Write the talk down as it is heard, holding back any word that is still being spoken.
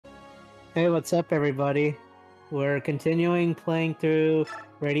Hey, what's up, everybody? We're continuing playing through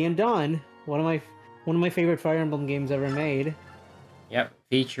Radiant Dawn, one of my favorite Fire Emblem games ever made. Yep,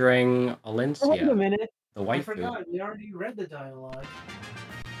 featuring Oh, wait a Elincia, minute! the I waifu. forgot, we already read the dialogue.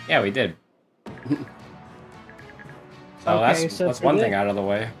 Yeah, we did. So Okay, so that's for one thing this, out of the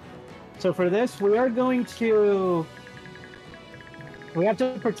way. so for this, we are going to we have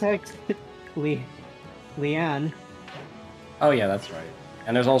to protect Li Lian. Oh yeah, that's right.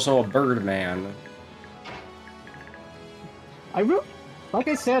 And there's also a bird man. I really, like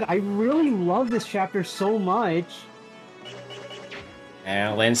I said, I really love this chapter so much.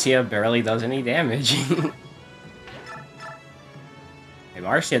 And Elincia barely does any damage. Hey,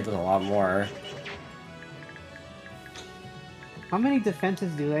 Marcia does a lot more. How many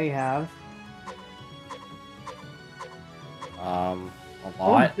defenses do they have? A Oh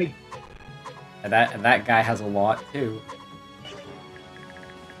lot. my! And that guy has a lot too.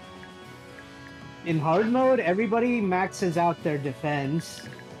 In hard mode, everybody maxes out their defense.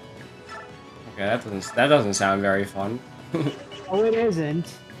 Okay, that doesn't sound very fun. Oh, it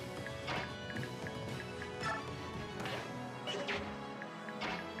isn't.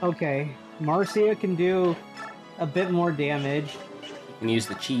 Okay, Marcia can do a bit more damage. You can use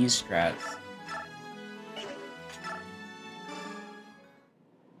the cheese strats.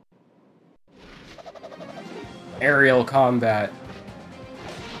 Aerial combat.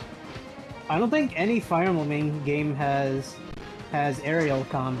 I don't think any Fire Emblem game has aerial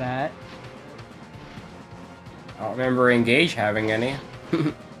combat. I don't remember Engage having any.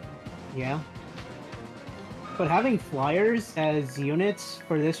 Yeah. But having flyers as units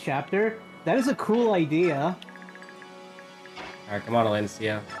for this chapter, that is a cool idea. Alright, come on,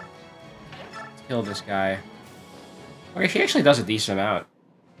 Elincia. Let's kill this guy. Okay, she actually does a decent amount.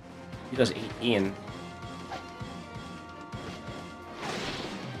 She does 18.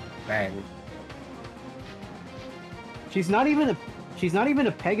 Bang. She's not even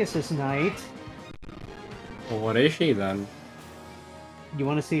a Pegasus Knight. Well, what is she then? You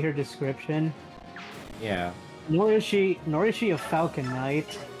want to see her description? Yeah. Nor is she a Falcon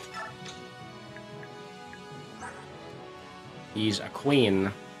Knight. She's a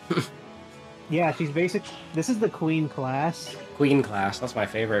queen. Yeah, she's basic. This is the Queen class. Queen class. That's my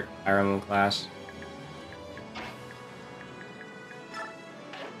favorite Fire Emblem class.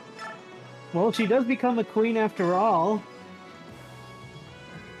 Well, she does become a queen after all.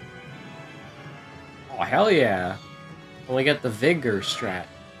 Oh, hell yeah. Only get the Vigor strat.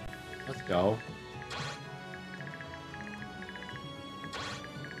 Let's go.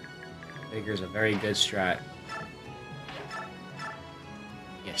 Vigor's a very good strat.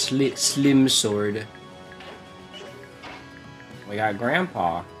 Yeah, slim sword. We got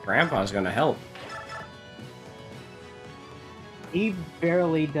Grandpa. Grandpa's gonna help. He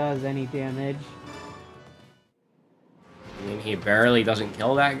barely does any damage. I mean, he barely doesn't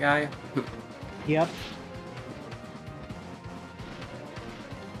kill that guy. Yep.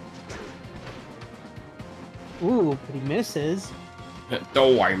 Ooh, but he misses.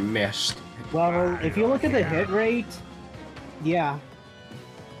 Oh, I missed. Well, if you look at the hit rate, yeah.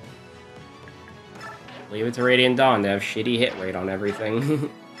 Leave it to Radiant Dawn to have shitty hit rate on everything.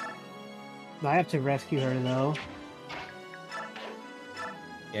 I have to rescue her, though.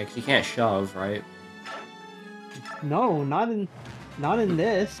 Yeah, 'cause you can't shove, right? No, not in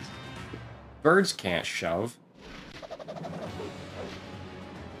this. Birds can't shove.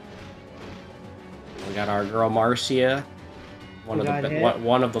 We got our girl Marcia, one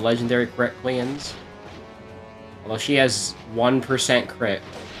of the legendary crit queens. Although she has 1% crit,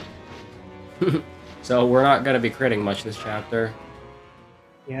 so we're not gonna be critting much this chapter.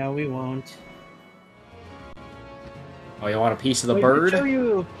 Yeah, we won't. Oh, you want a piece of the But bird?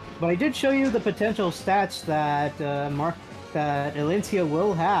 I did show you the potential stats that that Elincia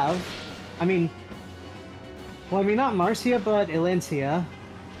will have. I mean, well, I mean not Marcia, but Elincia.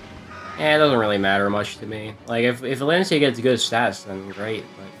 Eh, it doesn't really matter much to me. Like, if Elincia gets good stats, then great,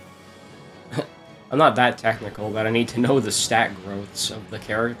 but... I'm not that technical, but I need to know the stat growths of the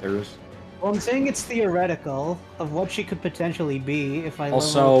characters. Well, I'm saying it's theoretical of what she could potentially be if I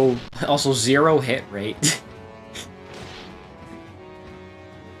Also 0 hit rate.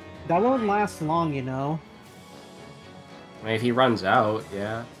 That won't last long, you know. I mean, if he runs out,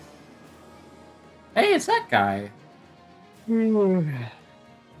 yeah. Hey, it's that guy!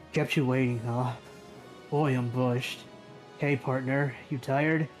 Kept you waiting, huh? Boy, I'm bushed. Hey, partner, you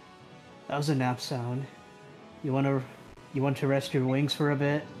tired? That was a nap sound. You want to rest your wings for a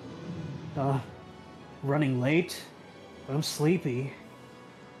bit? Running late? But I'm sleepy.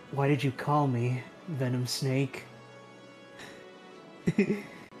 Why did you call me, Venom Snake?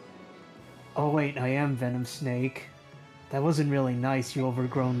 Oh wait, I am Venom Snake. That wasn't really nice, you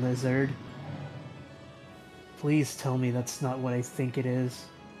overgrown lizard. Please tell me that's not what I think it is.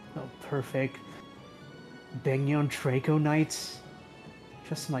 Oh, perfect. Bignon Draco Knights?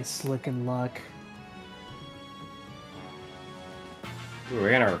 Just my slickin' luck. Ooh,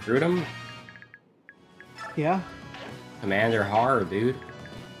 we're gonna recruit him? Yeah? Commander Har, dude.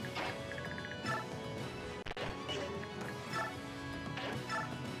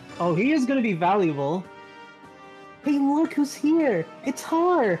 Oh, he is gonna be valuable. Hey, look who's here! It's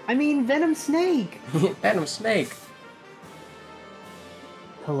Har! I mean, Venom Snake! Venom Snake!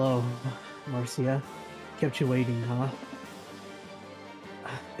 Hello, Marcia. Kept you waiting, huh?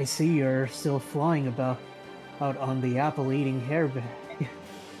 I see you're still flying about out on the apple-eating hairbag.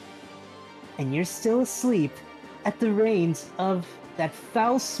 And you're still asleep at the reins of that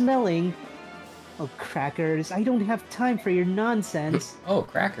foul-smelling... Oh, crackers, I don't have time for your nonsense. Oh,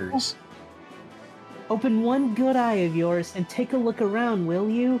 crackers. Open one good eye of yours and take a look around, will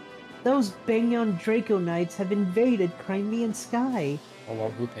you? Those Bignon Draco Knights have invaded Crimean Sky. Oh, well,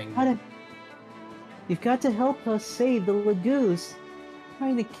 who pinged? You've got to help us save the Lagoose.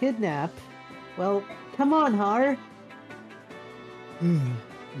 Trying to kidnap. Well, come on, Har.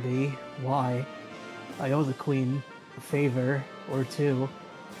 B, why? I owe the Queen a favor or two.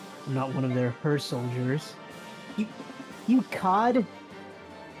 I'm not one of her soldiers. You cod?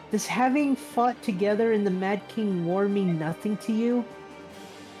 Does having fought together in the Mad King War mean nothing to you?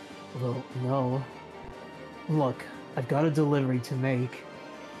 Well, no. Look, I've got a delivery to make.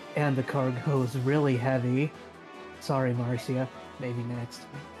 And the cargo's really heavy. Sorry, Marcia. Maybe next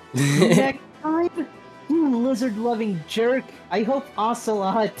time. Next time? You lizard-loving jerk! I hope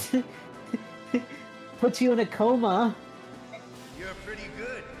Ocelot puts you in a coma. You're pretty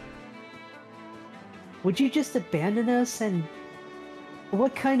good. Would you just abandon us and...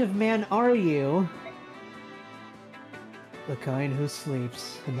 What kind of man are you? The kind who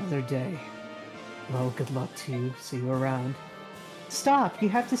sleeps another day. Well, good luck to you. See you around. Stop! You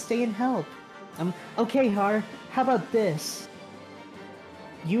have to stay and help. Okay, Har. How about this?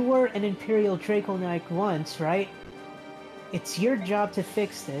 You were an Imperial Draco Knight once, right? It's your job to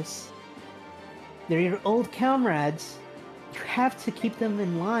fix this. They're your old comrades. You have to keep them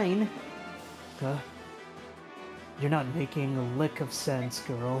in line. You're not making a lick of sense,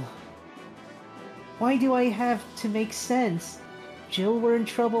 girl. Why do I have to make sense? Jill were in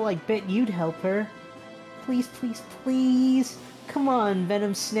trouble, I bet you'd help her. Please, please, please! Come on,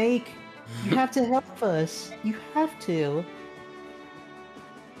 Venom Snake! You have to help us! You have to!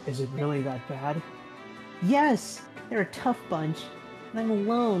 Is it really that bad? Yes! They're a tough bunch, and I'm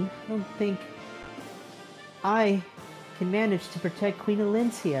alone. I don't think... I can manage to protect Queen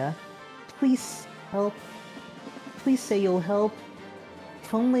Elincia. Please help. Please say you'll help.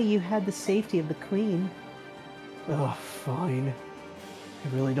 If only you had the safety of the Queen. Oh, fine.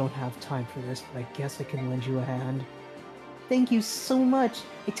 I really don't have time for this, but I guess I can lend you a hand. Thank you so much.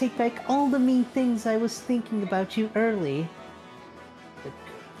 I take back all the mean things I was thinking about you early.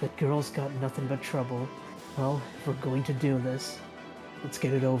 That girl's got nothing but trouble. Well, if we're going to do this, let's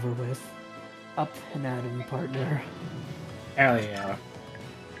get it over with. Up and at him, partner. Hell yeah.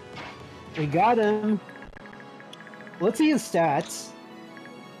 We got him! Let's see his stats.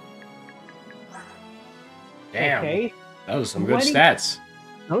 Damn. Okay. That was some good 20 stats.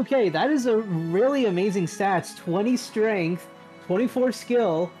 Okay, that is a really amazing stats. 20 strength, 24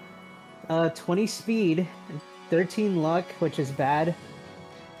 skill, 20 speed, 13 luck, which is bad,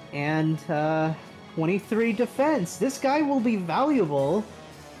 and 23 defense. This guy will be valuable.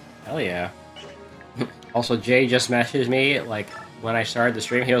 Hell yeah. Also, Jay just messaged me, like, when I started the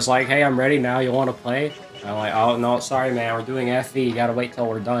stream, he was like, hey, I'm ready now, you want to play? I'm like, oh, no, sorry, man, we're doing FV, you gotta wait till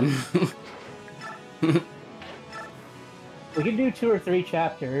we're done. We can do 2 or 3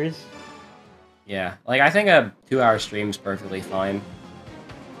 chapters. Yeah, like, I think a 2-hour stream's perfectly fine.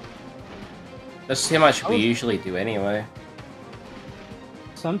 That's how much we usually do anyway.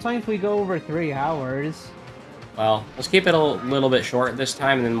 Sometimes we go over 3 hours. Well, let's keep it a little bit short this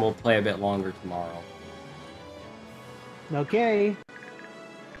time, and then we'll play a bit longer tomorrow. Okay.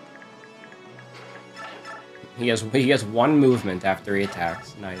 He has 1 movement after he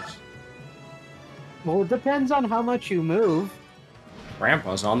attacks. Nice. Well, it depends on how much you move.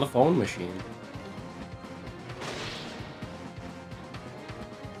 Grandpa's on the phone machine.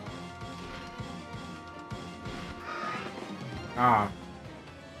 Ah.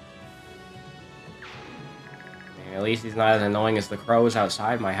 I mean, at least he's not as annoying as the crows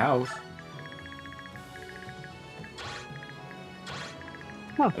outside my house.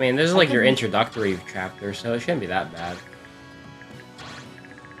 Huh. I mean, this is like your introductory chapter, so it shouldn't be that bad.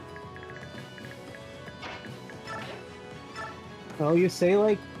 Oh, you say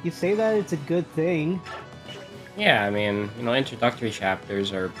that it's a good thing. Yeah, I mean, you know, introductory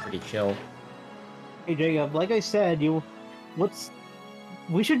chapters are pretty chill. Hey Jacob, like I said,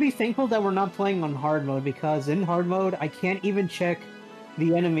 we should be thankful that we're not playing on hard mode, because in hard mode I can't even check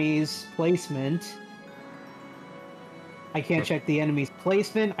the enemy's placement. I can't check the enemy's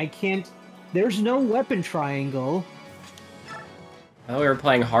placement. I can't. There's no weapon triangle. I thought we were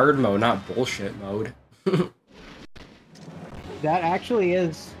playing hard mode, not bullshit mode. That actually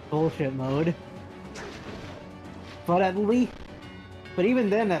is bullshit mode. But even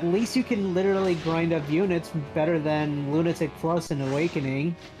then, at least you can literally grind up units better than Lunatic Plus and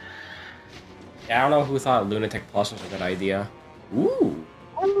Awakening. Yeah, I don't know who thought Lunatic Plus was a good idea. Ooh!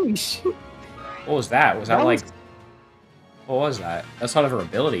 Holy shit! What was that? Was that like... What was that? That's one of her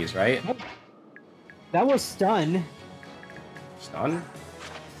abilities, right? That was stun. Stun?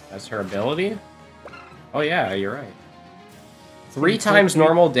 That's her ability? Oh yeah, you're right. 3 times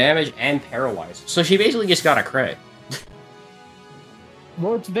normal damage and paralyzed. So she basically just got a crit.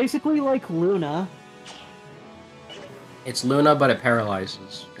 Well, it's basically like Luna. It's Luna, but it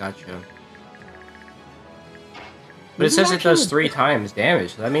paralyzes. Gotcha. But it says it does 3 times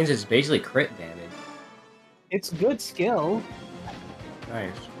damage, so that means it's basically crit damage. It's good skill.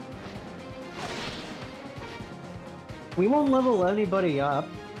 Nice. We won't level anybody up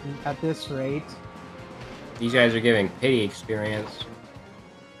at this rate. These guys are giving pity experience.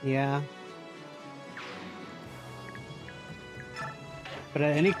 Yeah. But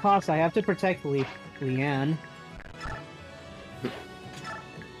at any cost, I have to protect Leanne.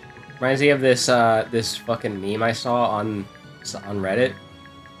 Reminds me of this this fucking meme I saw on Reddit.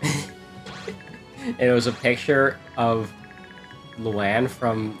 And it was a picture of Luann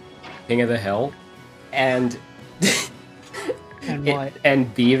from King of the Hill, and And what?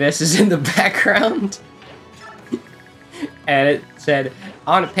 And Beavis is in the background. And it said,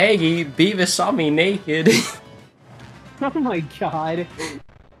 "Aunt Peggy, Beavis saw me naked." Oh my god.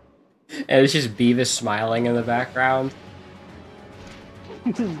 And it's just Beavis smiling in the background.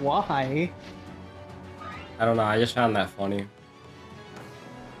 Why? I don't know, I just found that funny.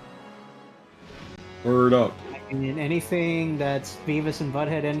 Word up. I mean, anything that's Beavis and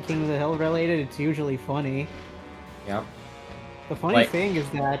Butthead and King of the Hill related, it's usually funny. Yep. The funny thing is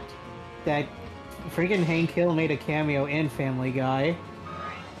that freaking Hank Hill made a cameo in Family Guy.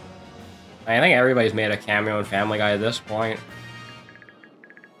 I think everybody's made a cameo in Family Guy at this point.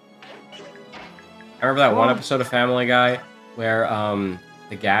 I remember that one episode of Family Guy where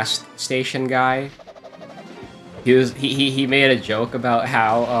the gas station guy, he made a joke about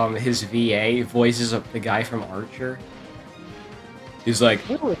how his VA voices up the guy from Archer. He's like,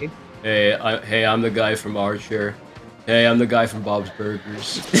 Really? hey, I'm the guy from Archer. Hey, I'm the guy from Bob's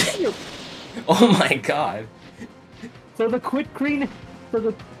Burgers. Oh my god. So the Crit Queen,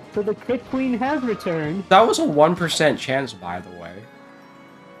 so the Crit Queen has returned. That was a 1% chance, by the way.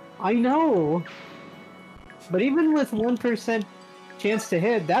 I know. But even with 1% chance to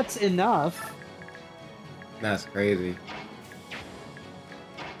hit, that's enough. That's crazy.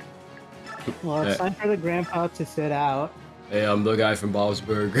 Well, it's time for the grandpa to sit out. Hey, I'm the guy from Bob's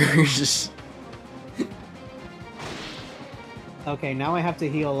Burgers. Okay, now I have to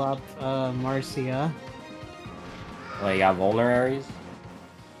heal up Marcia. Well, you got vulneraries?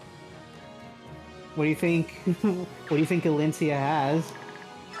 What do you think? What do you think Elincia has?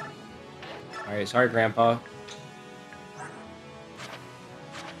 Alright, sorry, Grandpa.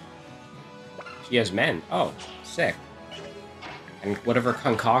 She has men. Oh, sick. And whatever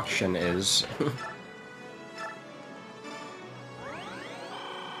concoction is. Let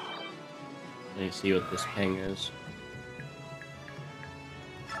me see what this ping is.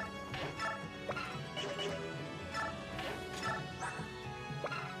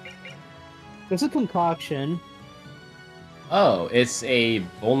 There's a concoction. Oh, it's a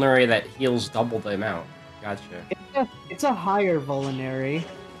vulnerary that heals double the amount. Gotcha. It's a higher vulnerary.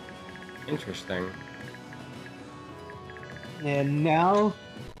 Interesting. And now,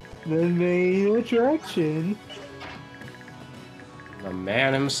 the main attraction. The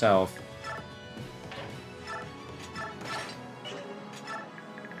man himself.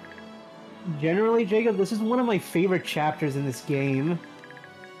 Generally, Jacob, this is one of my favorite chapters in this game.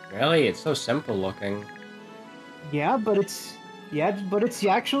 Really? It's so simple looking. Yeah, but it's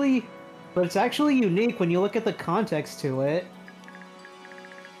actually unique when you look at the context to it.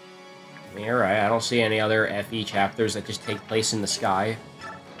 I mean, you're right. I don't see any other FE chapters that just take place in the sky.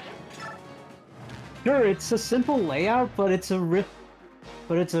 Sure, it's a simple layout, but it's a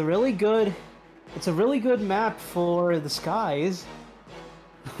really good map for the skies.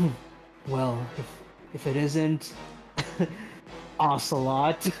 Well, if it isn't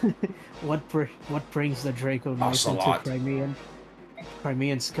Ocelot. What brings the Draco Knights into Ocelot.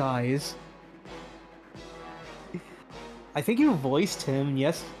 Crimean skies? I think you voiced him,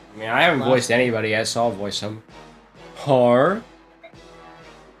 yes? I mean, I haven't voiced anybody yet, so I'll voice him. Har?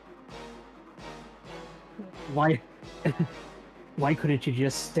 Why... Why couldn't you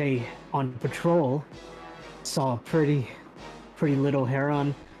just stay on patrol? Saw a pretty little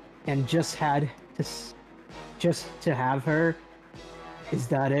heron, and just had to... Just to have her? Is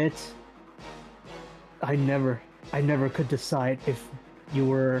that it? I never could decide if you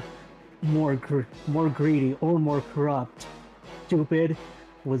were more greedy or more corrupt. Stupid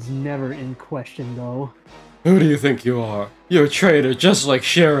was never in question, though. Who do you think you are? You're a traitor, just like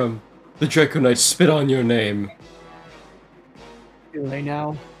Sharam. The Draco Knights spit on your name. Do they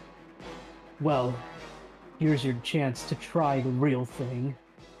now? Well, here's your chance to try the real thing.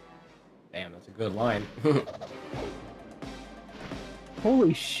 Damn, that's a good line.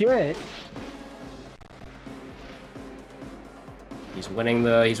 Holy shit! He's winning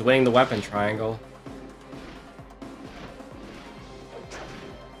the weapon triangle.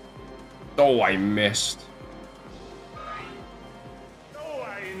 Oh, I missed. Oh,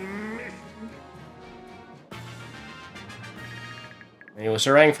 I missed. I mean, with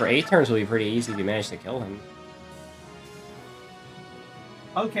surveying for 8 turns will be pretty easy if you manage to kill him.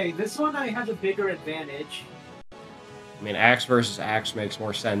 Okay, this one I have a bigger advantage. I mean, axe versus axe makes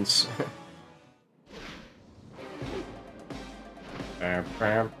more sense. I'm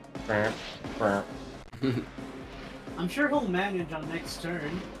sure he'll manage on next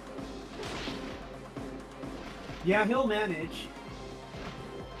turn. Yeah, he'll manage.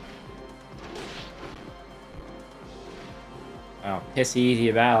 Wow, pissy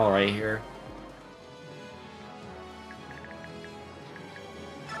easy battle right here.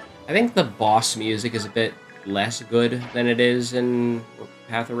 I think the boss music is a bit less good than it is in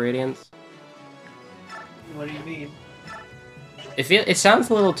Path of Radiance. What do you mean? It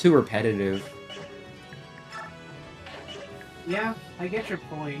sounds a little too repetitive. Yeah, I get your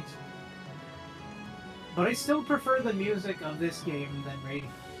point. But I still prefer the music of this game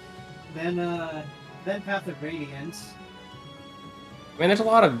than Path of Radiance. I mean, there's a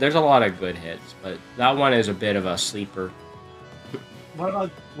lot of good hits, but that one is a bit of a sleeper.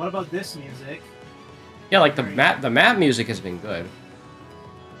 What about this music? Yeah, like the map music has been good.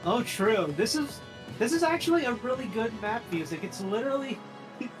 Oh, true. This is actually a really good map music. It's literally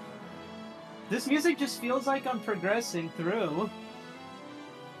this music just feels like I'm progressing through.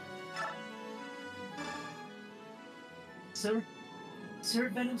 Sir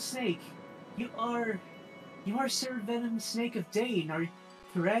Venom Snake, you are Sir Venom Snake of Dane, are you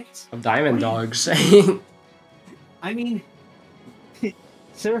correct? Of Diamond Dogs. I mean,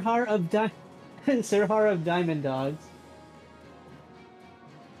 Sir Har of Diamond Dogs.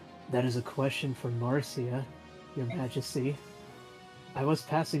 That is a question for Marcia, Your Majesty. I was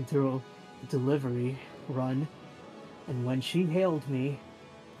passing through a delivery run, and when she hailed me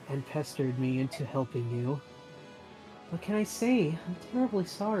and pestered me into helping you, what can I say? I'm terribly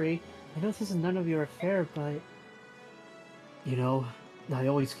sorry. I know this is none of your affair, but... You know, I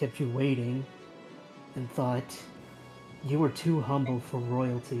always kept you waiting, and thought you were too humble for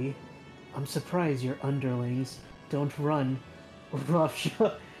royalty. I'm surprised your underlings don't run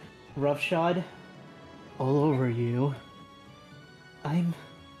roughshod all over you. I'm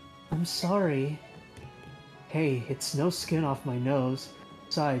sorry. Hey, it's no skin off my nose.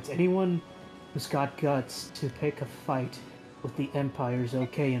 Besides, anyone who's got guts to pick a fight with the Empire's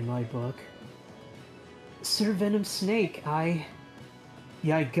okay in my book. Sir Venom Snake,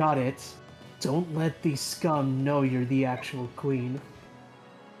 Yeah, I got it. Don't let these scum know you're the actual queen.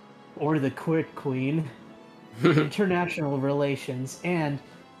 Or the quit queen. International relations, and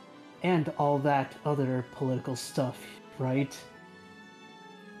all that other political stuff, right?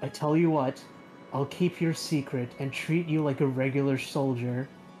 I tell you what, I'll keep your secret and treat you like a regular soldier.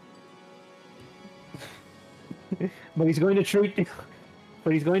 But he's going to treat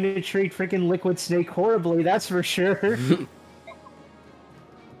freaking Liquid Snake horribly, that's for sure.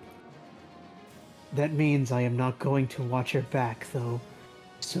 That means I am not going to watch your back, though.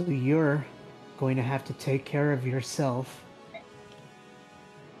 So you're going to have to take care of yourself.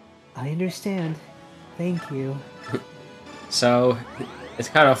 I understand. Thank you. So, it's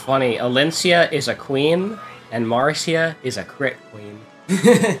kind of funny. Elincia is a queen, and Marcia is a crit queen.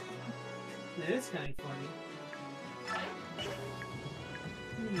 That is kind of funny.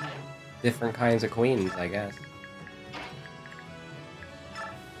 Different kinds of queens, I guess.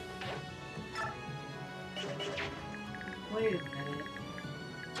 Wait a minute.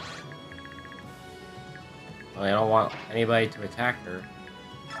 Well, I don't want anybody to attack her.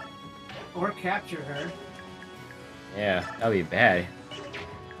 Or capture her. Yeah, that'd be bad.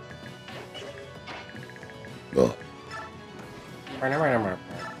 Ugh.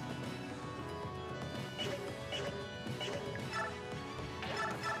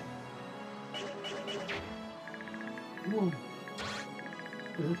 Ooh.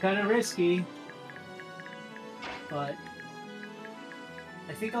 This is kind of risky. But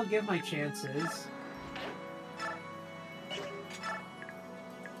I think I'll give my chances.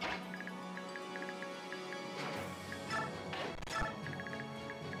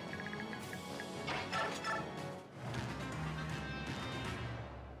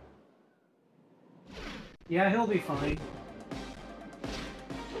 Yeah, he'll be fine.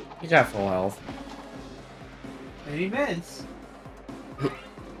 He's at full health. And he missed.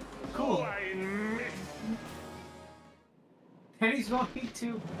 Cool. I miss. And he's going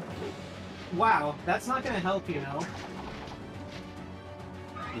to... Wow, that's not gonna help, you know.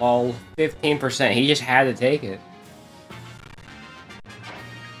 Lol, 15%. He just had to take it.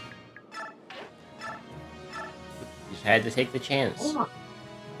 Just had to take the chance.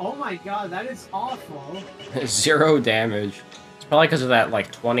 Oh my god, that is awful. 0 damage. It's probably because of that,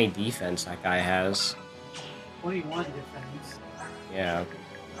 like, 20 defense that guy has. 21 defense. Yeah.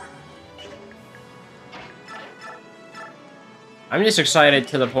 I'm just excited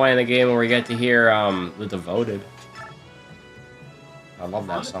to the point in the game where we get to hear, The Devoted. I love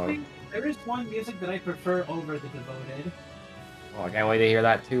that Honestly, song. there is one music that I prefer over The Devoted. Well, I can't wait to hear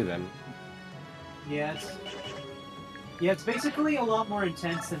that too, then. Yes. Yeah, it's basically a lot more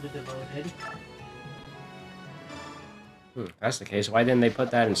intense than The Devoted. If that's the case, why didn't they put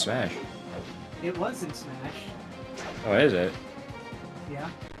that in Smash? It was in Smash. Oh, is it?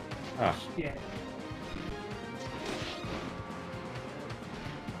 Yeah. Oh. Yeah.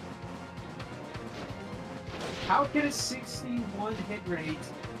 How can a 61 hit rate...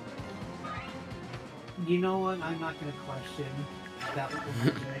 You know what? I'm not gonna question that little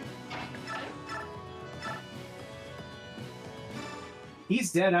magic.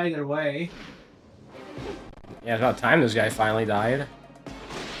 He's dead either way. Yeah, it's about time this guy finally died.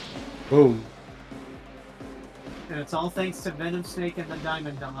 Boom. And it's all thanks to Venom Snake and the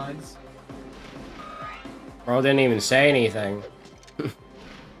Diamond Dogs. Bro didn't even say anything.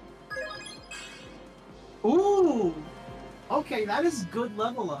 Ooh! Okay, that is good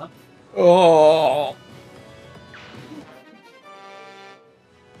level up. Oh!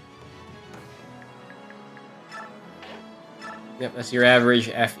 Yep, that's your average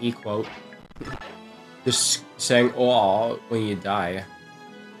FE quote. Just saying "oh" when you die.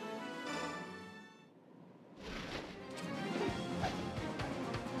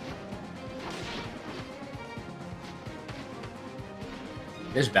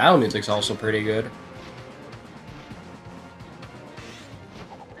 This battle music's also pretty good.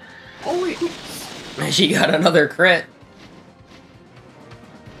 Holy! She got another crit.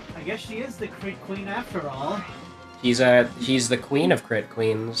 I guess she is the crit queen after all. She's the queen of crit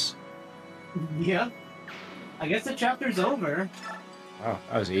queens. Yep. I guess the chapter's over. Oh,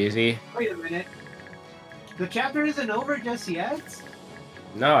 that was easy. Wait a minute. The chapter isn't over just yet?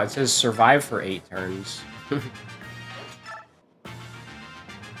 No, it says survive for 8 turns.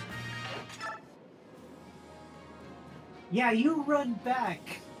 Yeah, you run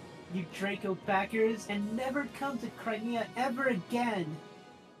back, you Draco backers, and never come to Crimea ever again.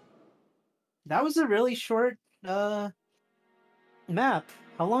 That was a really short, map.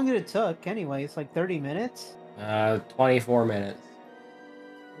 How long did it took, anyway? It's like 30 minutes? 24 minutes.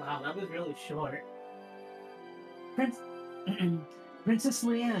 Wow, that was really short. Princess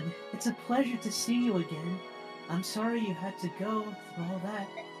Leanne, it's a pleasure to see you again. I'm sorry you had to go through all that.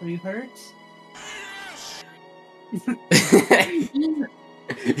 Were you hurt?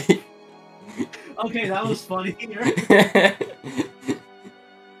 Okay, that was funny.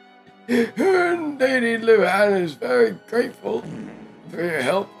 Lady Luan is very grateful for your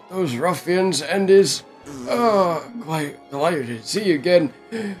help. Those ruffians and is quite delighted to see you again,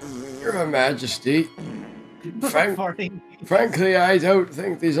 Your Majesty. Frankly, I don't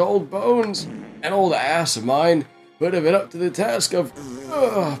think these old bones and old ass of mine would have been up to the task of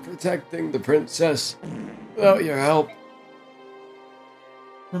protecting the princess without your help.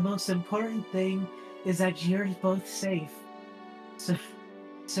 The most important thing is that you're both safe.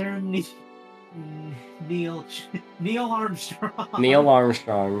 Sir Neil Armstrong. Neil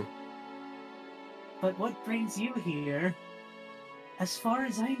Armstrong. But what brings you here? As far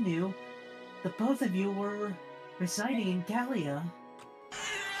as I knew, the both of you were residing in Gallia.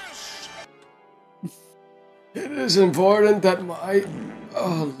 It is important that my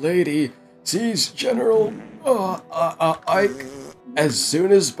lady Seize General Ike as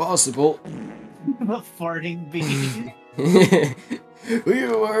soon as possible. The farting bee. We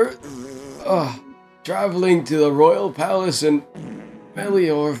were traveling to the royal palace in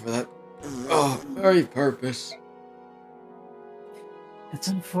Melior for that very purpose. It's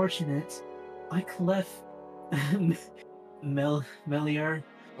unfortunate. Ike left Melior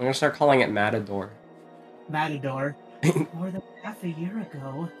I'm gonna start calling it Matador. Matador more than half a year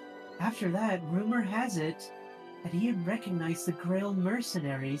ago. After that, rumor has it that he had recognized the Grail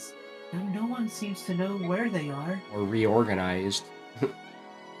mercenaries. Now no one seems to know where they are. Or reorganized.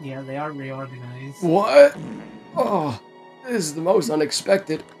 Yeah, they are reorganized. What? Oh, this is the most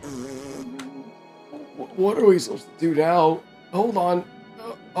unexpected. What are we supposed to do now? Hold on.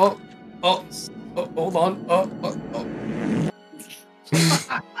 Hold on.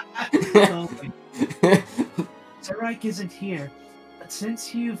 Sir Ike isn't here, but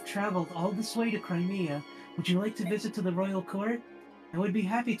since you've traveled all this way to Crimea, would you like to visit to the royal court? I would be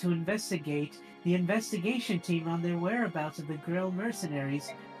happy to investigate the investigation team on their whereabouts of the Grail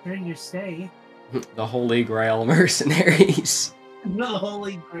mercenaries during your stay. The Holy Grail mercenaries. The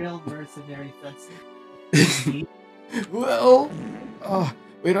Holy Grail mercenaries, that's Well,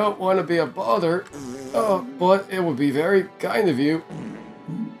 we don't want to be a bother, but it would be very kind of you.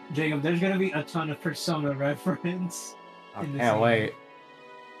 Jacob, there's gonna be a ton of Persona reference. I can't wait.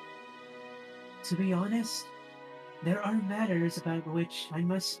 To be honest, there are matters about which I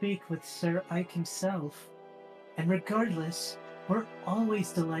must speak with Sir Ike himself. And regardless, we're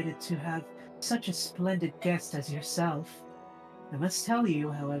always delighted to have such a splendid guest as yourself. I must tell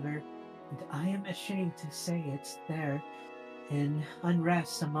you, however, and I am ashamed to say it, there, in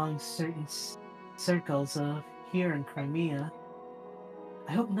unrest among certain circles of here in Crimea.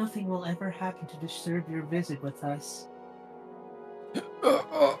 I hope nothing will ever happen to disturb your visit with us.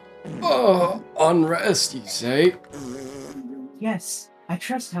 Unrest, you say? Yes, I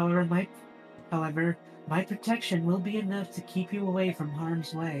trust, however, my protection will be enough to keep you away from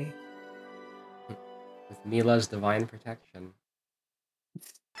harm's way. With Mila's divine protection.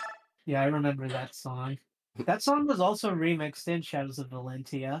 Yeah, I remember that song. That song was also remixed in Shadows of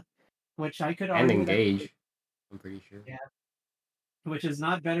Valentia, which I could And argue Engage, I'm pretty sure. Yeah, which is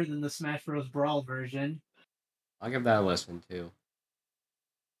not better than the Smash Bros. Brawl version. I'll give that a listen, too.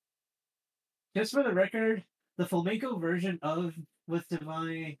 Just for the record, the flamenco version of with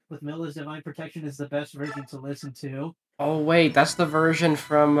Mila's Divine Protection is the best version to listen to. Oh, wait, that's the version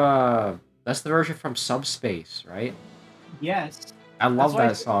from, Subspace, right? Yes. I love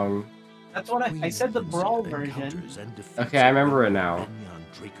that song. That's what I said, the Brawl version. Okay, I remember it now.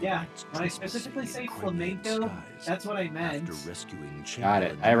 Yeah, when I specifically say flamenco, that's what I meant. Got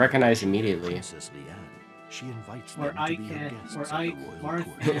it. I recognize immediately. Where Ike, Marth,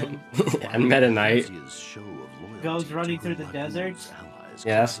 And Meta Knight goes running through the desert.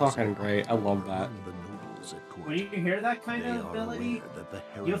 Yeah, that's fucking great. I love that. When you hear that kind of ability,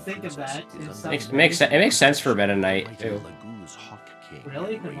 you'll think of that. It makes sense for Meta Knight, too.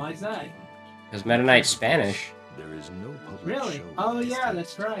 Really? And why is that? Because Meta Knight's Spanish. Really? Oh yeah,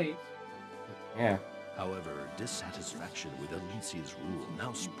 that's right. Yeah. However, dissatisfaction with Elincia's rule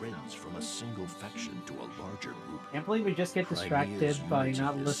now spreads from a single faction to a larger group. Can't believe we just get distracted by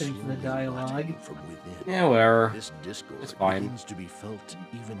not listening to the dialogue. Yeah, whatever. It's fine. To be felt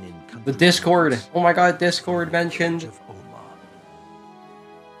even in the Discord. Oh my god, Discord mentioned.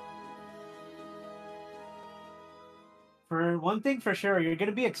 For one thing for sure, you're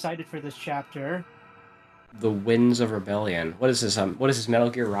gonna be excited for this chapter. The Winds of Rebellion. What is this? What is this? Metal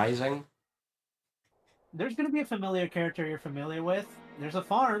Gear Rising? There's gonna be a familiar character you're familiar with. There's a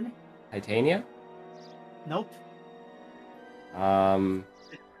farm. Titania? Nope.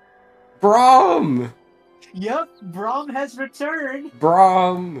 Brom! Yep, Brom has returned.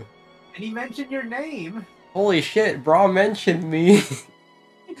 Brom! And he mentioned your name. Holy shit, Brom mentioned me.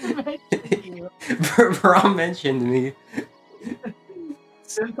 Brom mentioned me.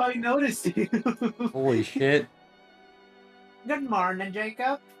 Senpai noticed you. Holy shit. Good morning,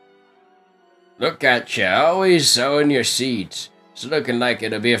 Jacob. Look at you, always sowing your seeds. It's looking like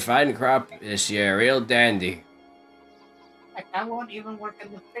it'll be a fine crop this year, real dandy. I won't even work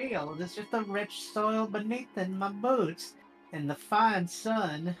in the field. It's just the rich soil beneath in my boots, and the fine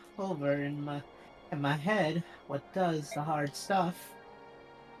sun over in my head. What does the hard stuff?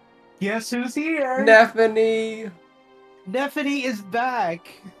 Guess who's here? Nephenee! Nephenee is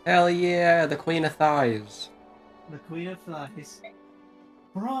back. Hell yeah, the Queen of Thighs. The Queen of Flies.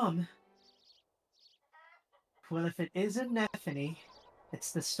 Brom. Well, if it isn't Nephenee,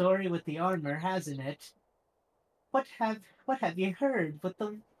 it's the story with the armor, hasn't it? What have you heard with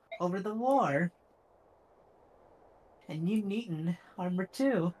the over the war. And you needin' armor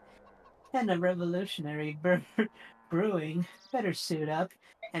too. And a revolutionary brewing. Better suit up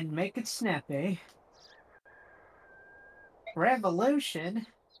and make it snappy. Revolution?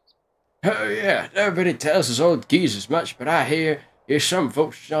 Oh yeah, nobody tells us old geezers much, but I hear some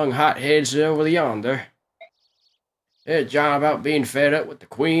folks young hotheads over yonder. They're John about being fed up with the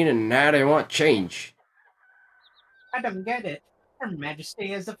Queen and now they want change. I don't get it. Her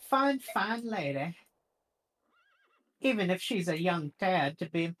Majesty is a fine, fine lady. Even if she's a young tad to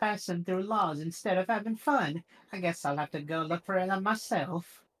be passing through laws instead of having fun, I guess I'll have to go look for it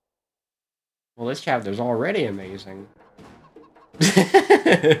myself. Well, this chapter's already amazing.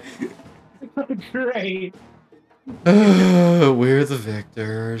 Great. We're the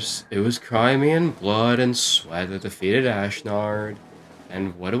victors. It was Crimean blood and sweat that defeated Ashnard.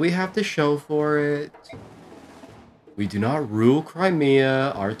 And what do we have to show for it? We do not rule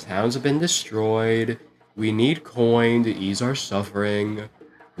Crimea. Our towns have been destroyed. We need coin to ease our suffering.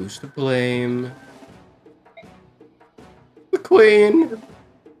 Who's to blame? The Queen!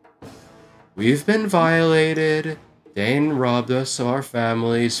 We've been violated. Dane robbed us of our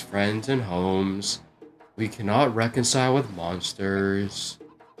families, friends, and homes. We cannot reconcile with monsters.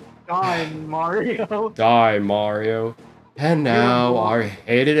 Die, Mario. Die, Mario. And now our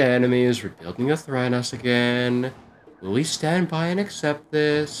hated enemy is rebuilding to threaten us again. Will we stand by and accept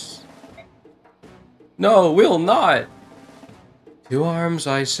this? No, we'll not. To arms,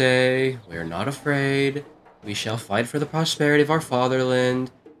 I say. We are not afraid. We shall fight for the prosperity of our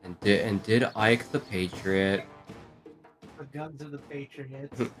fatherland. And did Ike the Patriot. The guns of the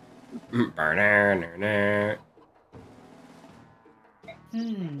Patriots.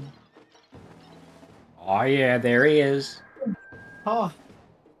 Oh yeah, there he is. Oh,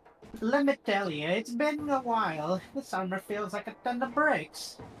 let me tell you, it's been a while. This armor feels like a ton of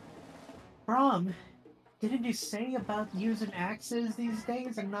bricks. Brom, didn't you say about using axes these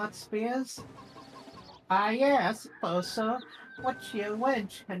days and not spears? Yeah, I suppose so. What you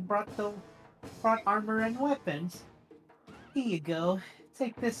went and brought armor and weapons. Here you go.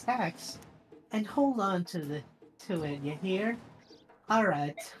 Take this axe and hold on to it, you hear?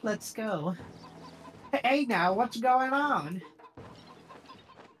 Alright, let's go. Hey now, what's going on?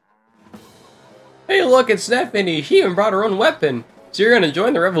 Hey look, it's Nephenee. She even brought her own weapon. So you're gonna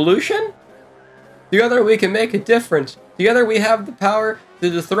join the revolution? Together we can make a difference. Together we have the power to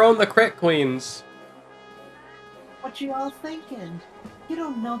dethrone the Crit Queens. What you all thinking? You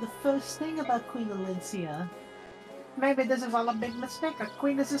don't know the first thing about Queen Elincia. Maybe this is all a big mistake. Our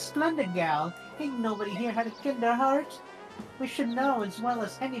queen is a splendid gal. Ain't nobody here had a kinder heart. We should know as well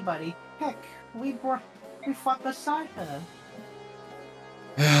as anybody. Heck, we fought beside her.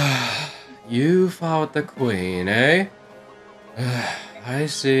 You fought the Queen, eh? I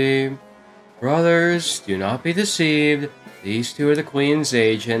see. Brothers, do not be deceived. These two are the Queen's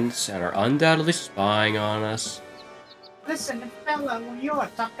agents and are undoubtedly spying on us. Listen, fella, you're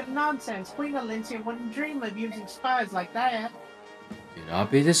talking nonsense. Queen Elincia wouldn't dream of using spies like that. Do not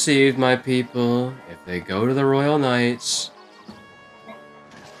be deceived, my people. If they go to the Royal Knights,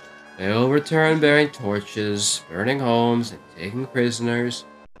 they will return bearing torches, burning homes, and taking prisoners.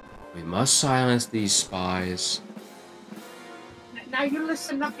 We must silence these spies. Now you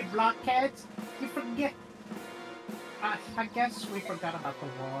listen up, you blockheads. You forget. I guess we forgot about the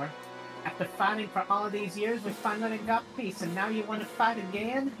war. After fighting for all these years, we finally got peace, and now you want to fight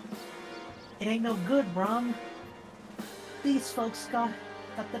again? It ain't no good, Brom. These folks got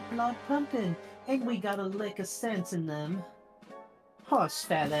the blood pumping, and we got a lick of sense in them. Horse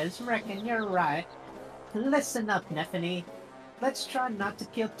fellas, reckon you're right. Listen up, Nephenee. Let's try not to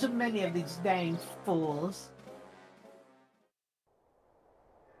kill too many of these dang fools.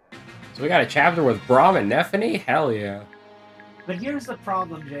 So we got a chapter with Brom and Nephenee? Hell yeah. But here's the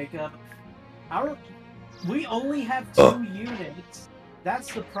problem, Jacob. We only have 2 units.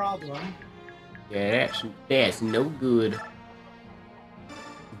 That's the problem. Yeah, that's no good.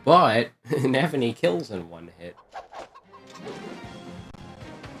 But Nephenee kills in 1 hit.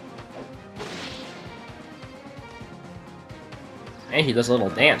 And he does a little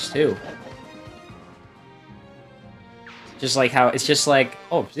dance too. Just like how it's just like,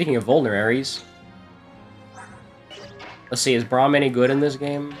 oh, speaking of vulneraries. Let's see, is Brom any good in this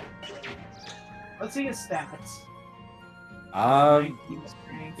game? Let's see his stats.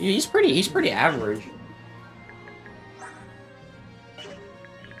 He's pretty average.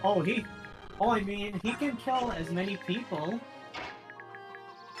 I mean, he can kill as many people.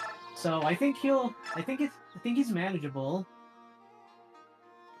 So I think he's manageable.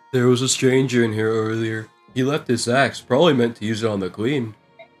 There was a stranger in here earlier. He left his axe, probably meant to use it on the Queen.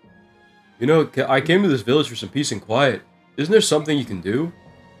 You know, I came to this village for some peace and quiet. Isn't there something you can do?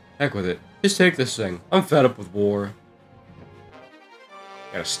 Heck with it. Just take this thing. I'm fed up with war.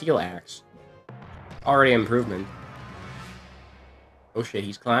 Got a steel axe. Already improvement. Oh shit,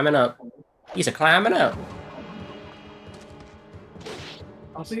 he's climbing up. He's a climbing up.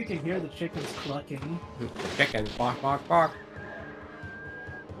 Also, you can hear the chickens clucking. Chickens, bark, bark, bark.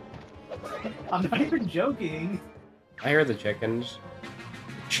 I'm not even joking. I hear the chickens.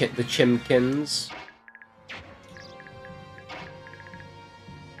 The chimkins.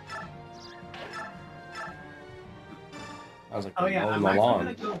 I was like, Oh yeah, I'm mowing the actually lawn.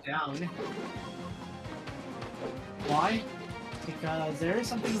 gonna go down. Why? Because there is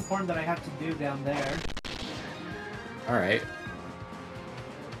something important that I have to do down there. Alright.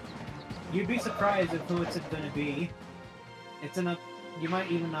 You'd be surprised at who it's gonna be. It's in a... You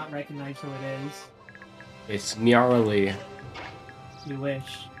might even not recognize who it is. It's gnarly. You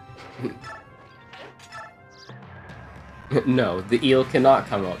wish. No, the eel cannot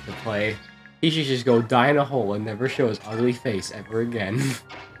come up to play. He should just go die in a hole and never show his ugly face ever again.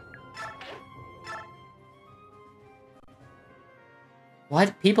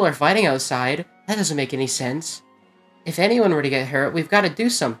 What? People are fighting outside? That doesn't make any sense. If anyone were to get hurt, we've got to do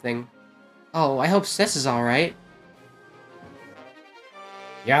something. Oh, I hope Sess is alright.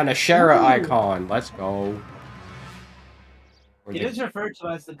 Yeah, Nashera icon. Let's go. It is referred to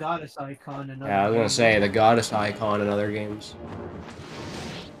as the goddess icon in other Yeah, I was gonna games. say, the goddess icon in other games.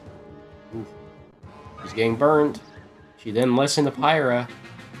 Oof. She's getting burnt. She didn't listen to Pyra.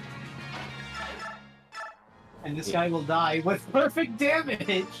 And this guy will die with perfect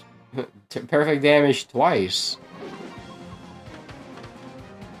damage! Perfect damage twice.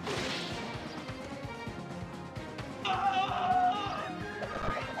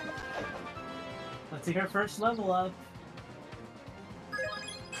 Let's see her first level up.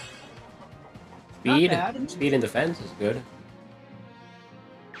 Speed? Not bad. Speed and defense is good.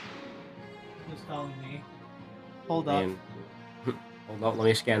 Who's calling me? Hold up. And hold up, let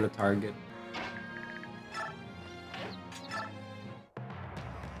me scan the target.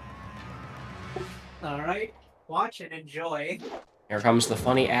 Alright, watch and enjoy. Here comes the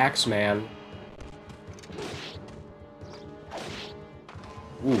funny axe man.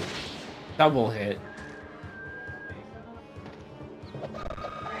 Ooh, double hit.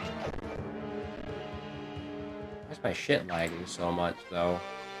 Why's my shit lagging so much, though?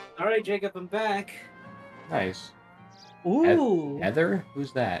 Alright, Jacob, I'm back. Nice. Ooh! Heather?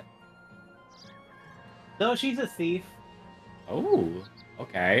 Who's that? No, she's a thief. Oh,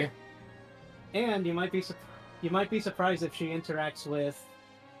 okay. And you might be surprised if she interacts with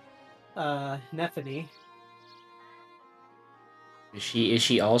Nephenee. Is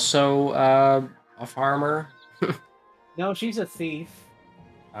she also a farmer? No, she's a thief.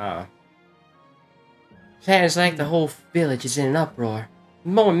 Oh. Sounds like the whole village is in an uproar.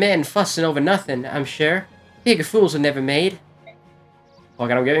 More men fussing over nothing, I'm sure. Bigger fools were never made.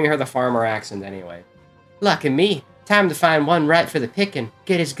 Look, I'm giving her the farmer accent anyway. Lucky me. Time to find one right for the picking,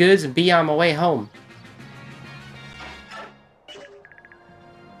 get his goods, and be on my way home.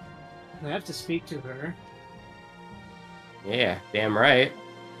 I have to speak to her. Yeah, damn right.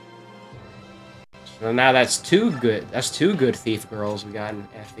 So now that's two good. That's two good thief girls we got in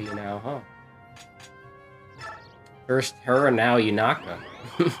FE now, huh? First her and now Yunaka.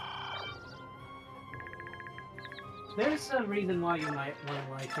 There's a reason why you might want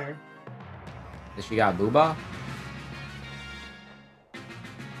to like her. Does she got booba?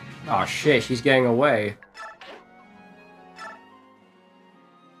 Oh shit, she's getting away.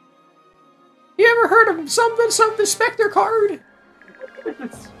 You ever heard of something Spectre card?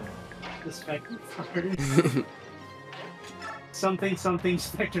 The Spectre card. something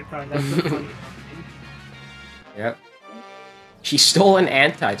Spectre card. That's the funny thing. Yep. She stole an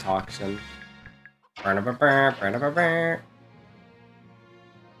antitoxin.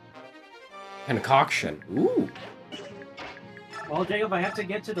 Concoction. Ooh. Well, Jacob, I have to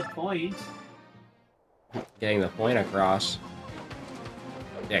get to the point. Getting the point across.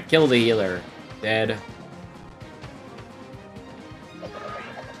 Yeah, kill the healer. Dead.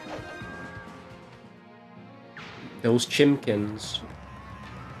 Those chimkins.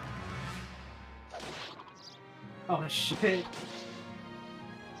 Oh shit.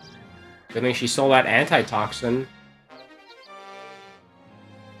 Good thing she stole that antitoxin.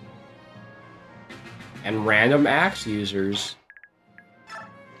 And random axe users.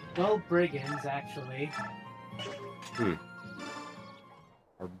 Well, brigands, actually.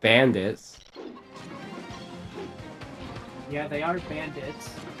 Or bandits. Yeah, they are bandits.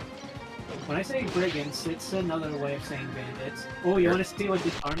 When I say brigands, it's another way of saying bandits. Oh, you want to see what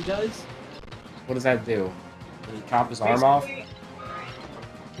this arm does? What does that do? Does it chop his arm off?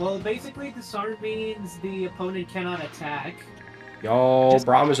 Well, basically, disarm means the opponent cannot attack. Yo,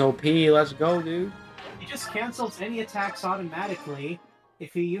 Brom is OP. Let's go, dude. He just cancels any attacks automatically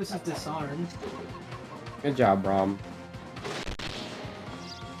if he uses disarm. Good job, Brom.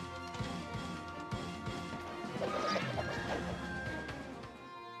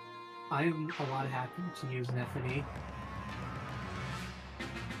 I'm a lot happier to use Nephenee.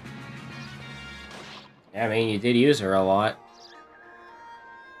 Yeah, I mean, you did use her a lot.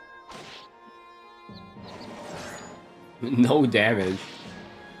 No damage.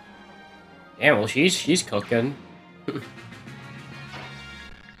 Damn, well, she's cooking. You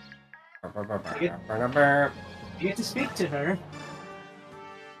get to speak to her.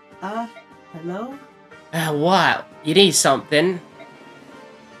 Hello? What? You need something?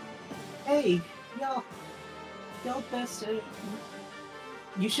 Hey, y'all best,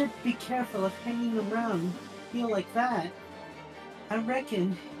 you should be careful of hanging around here like that. I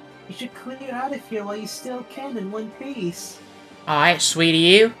reckon you should clear out of here while you still can in one piece. Alright, sweetie,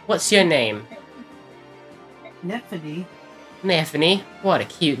 you. What's your name? Nephenee. Nephenee? What a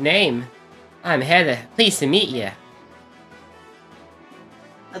cute name. I'm Heather. Pleased to meet you.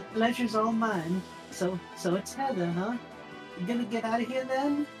 The pleasure's all mine. So it's Heather, huh? You gonna get out of here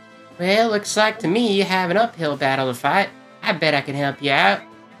then? Well, looks like to me you have an uphill battle to fight. I bet I can help you out.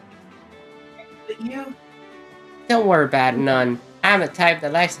 But you... Don't worry about it none. I'm the type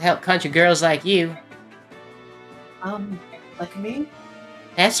that likes to help country girls like you. Like me?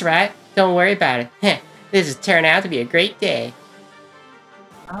 That's right. Don't worry about it. This has turned out to be a great day.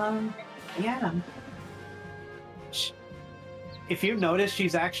 Yeah. If you notice,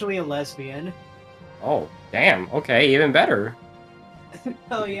 she's actually a lesbian. Oh, damn. Okay, even better.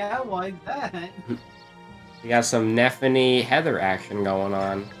 Oh yeah? Why that? We got some Nephenee Heather action going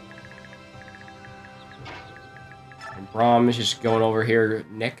on. And Brom is just going over here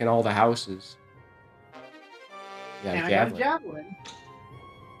nicking all the houses. Yeah, And I got a javelin.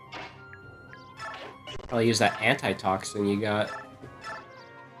 Probably use that antitoxin you got.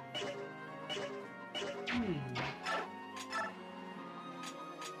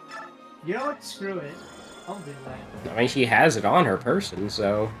 You know what? Screw it. I'll do that. I mean, she has it on her person,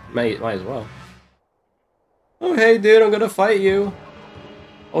 so might as well. Oh, hey, dude, I'm gonna fight you.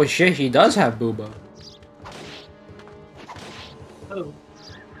 Oh, shit, she does have booba. Oh.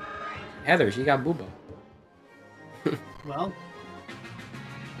 Heather, she got booba. Well,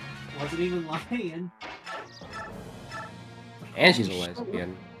 wasn't even lying. And she's a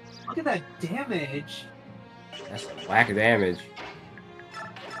lesbian. Look at that damage. That's whack damage.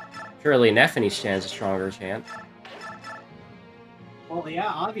 Surely Nephenee stands a stronger chance. Well,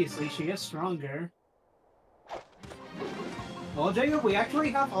 yeah, obviously she is stronger. Well, Jacob, we actually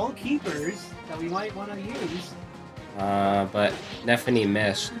have all keepers that we might want to use. But Nephenee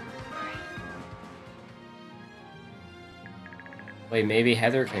missed. Wait, maybe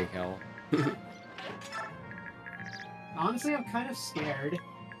Heather can kill. Honestly, I'm kind of scared.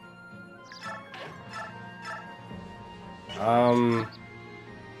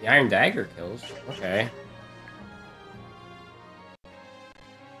 The Iron Dagger kills. Okay.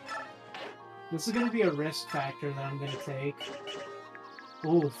 This is going to be a risk factor that I'm going to take.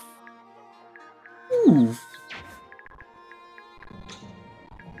 Oof. Oof.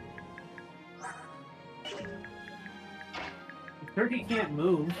 Turkey can't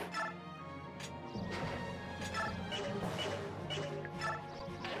move.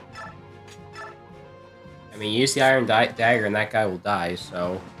 I mean, use the Iron Dagger and that guy will die,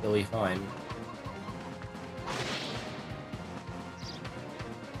 so he'll be fine.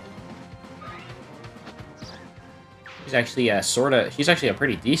 She's actually she's actually a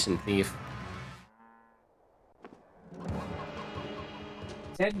pretty decent thief.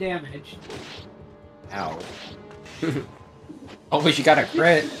 10 damage. Ow. Oh, she got a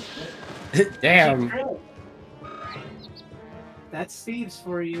crit. Damn. That's thieves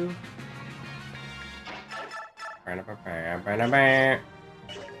for you. You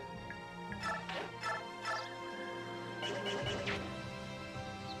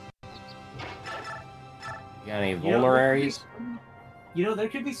got any vulneraries? You know, there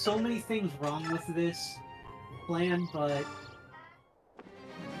could be so many things wrong with this plan, but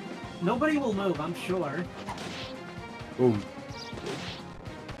nobody will move, I'm sure. Boom.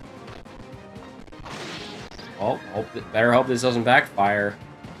 Oh, better hope this doesn't backfire.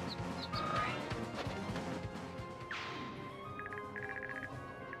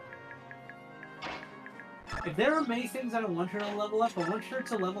 If there are many things I don't want her to level up, I want her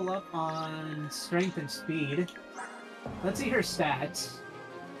to level up on strength and speed. Let's see her stats.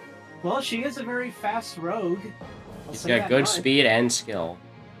 Well, she is a very fast rogue. She's got good speed and skill.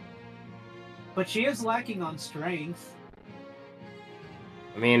 But she is lacking on strength.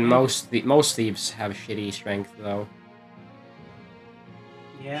 I mean, most thieves have shitty strength, though.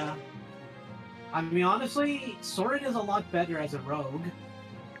 Yeah. I mean, honestly, Soren is a lot better as a rogue.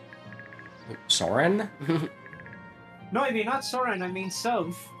 Soren? No, I mean, not Soren, I mean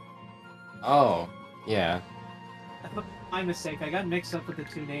Soph. Oh, yeah. My mistake, I got mixed up with the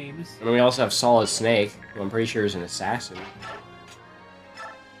two names. And we also have Solid Snake, who I'm pretty sure is an assassin.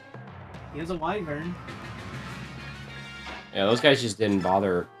 He has a wyvern. Yeah, those guys just didn't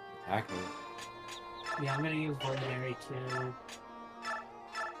bother attacking. Yeah, I'm gonna use Ordinary too.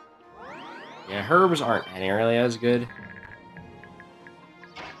 Yeah, herbs aren't nearly as good.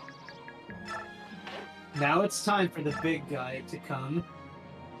 Now it's time for the big guy to come.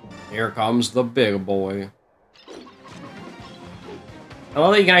 Here comes the big boy. I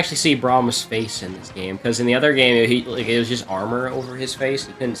love that you can actually see Brom's face in this game, because in the other game, it was just armor over his face.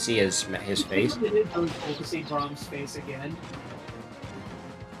 You couldn't see his face. It is really cool to see Brom's face again.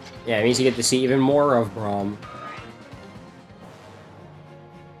 Yeah, it means you get to see even more of Brom.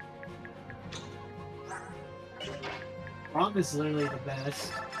 Brom is literally the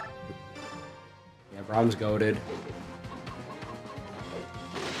best. Yeah, Brom's goated.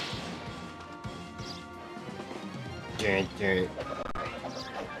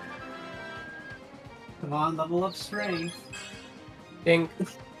 Come on, level up strength. Ding.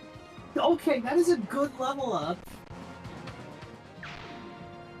 Okay, that is a good level up.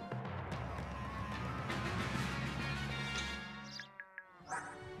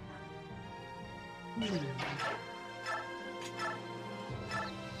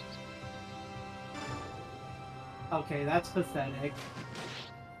 Okay, that's pathetic.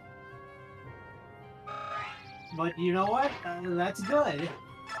 But you know what? That's good.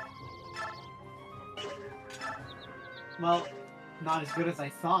 Well, not as good as I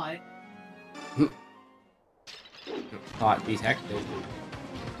thought. Thought detected.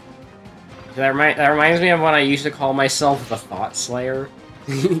 That reminds me of when I used to call myself the Thought Slayer.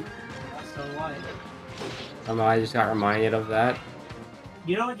 So what? Somehow I just got reminded of that.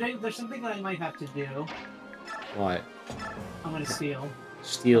 You know what, Jake? There's something that I might have to do. What? I'm gonna steal.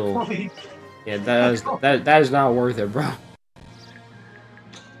 Steal. Yeah, that is not worth it, bro.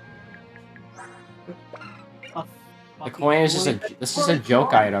 The coin is just this is a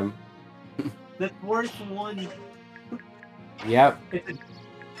joke item. The fourth one. Yep. It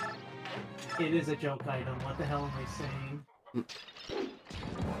is a joke item. What the hell am I saying?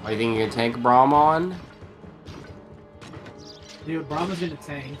 Are you think you can tank Brom on? Dude, Brom is gonna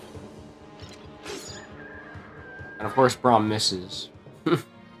tank. And of course, Brom misses.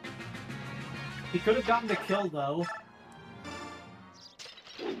 He could have gotten the kill though.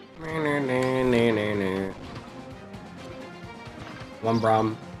 One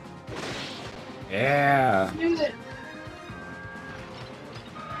Brom. Yeah.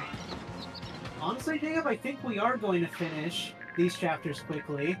 Honestly, Jacob, I think we are going to finish these chapters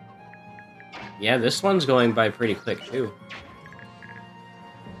quickly. Yeah, this one's going by pretty quick too.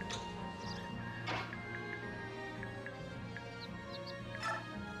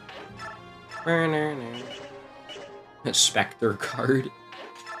 Spectre card.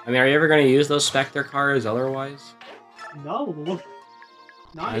 I mean, are you ever going to use those Spectre cards otherwise? No.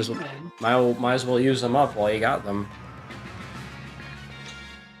 Not even. Might as well use them up while you got them.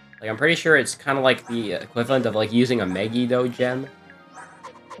 Like, I'm pretty sure it's kind of like the equivalent of, like, using a Megiddo gem.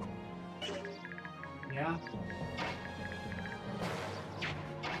 Yeah.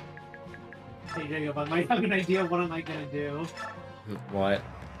 Hey, Jacob, I might have an idea of what am I gonna do. What?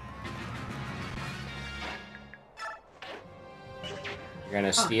 You're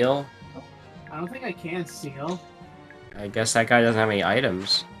gonna steal? I don't think I can steal. I guess that guy doesn't have any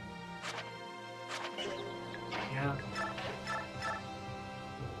items. Yeah.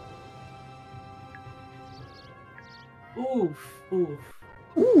 Oof. Oof.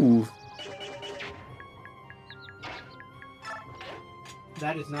 Ooh.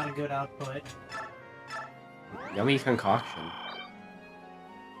 That is not a good output. Yummy concoction.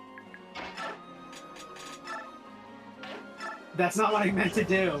 That's not what I meant to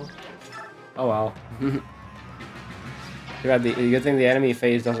do. Oh well. The good thing the enemy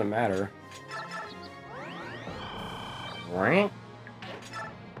phase doesn't matter. Right?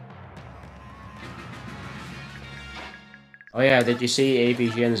 Oh yeah, did you see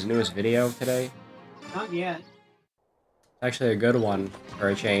AVGN's newest video today? Not yet. It's actually a good one, for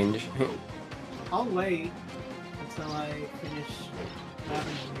a change. I'll wait until I finish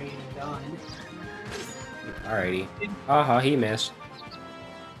having the reading done. Alrighty. Haha, he missed.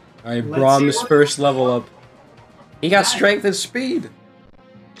 Alright, Let's Brom's see what- first level up. He got Nice. strength and speed.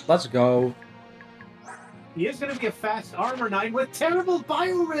 Let's go. He is going to be a fast armor knight with terrible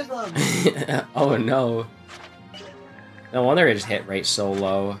biorhythm! Oh no. No wonder his hit rate so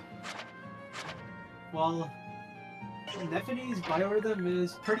low. Well, Nephenee's biorhythm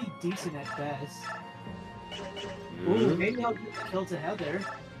is pretty decent at best. Ooh, maybe I'll get the kill to Heather.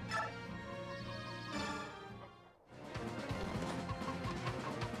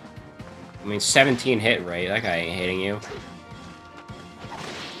 I mean, 17 hit rate. That guy ain't hitting you.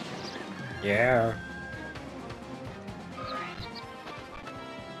 Yeah.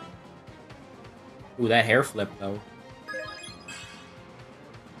 Ooh, that hair flip, though.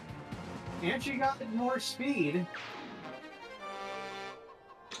 And she got more speed.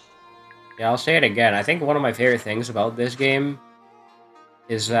 Yeah, I'll say it again. I think one of my favorite things about this game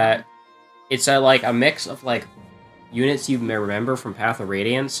is that it's like a mix of like units you may remember from Path of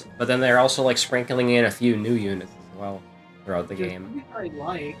Radiance, but then they're also like sprinkling in a few new units as well throughout the game. I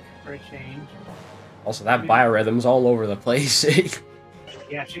like for a change. Also, that biorhythm's all over the place.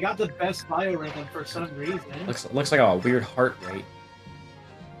 Yeah, she got the best biorhythm for some reason. looks like a weird heart rate.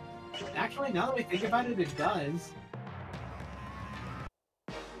 Actually, now that I think about it, it does.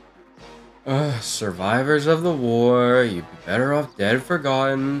 Survivors of the war, you'd be better off dead and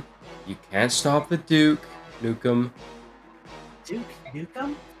forgotten. You can't stop the Duke. Nukem. Duke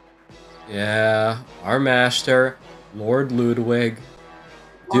Nukem? Yeah, our master, Lord Ludwig,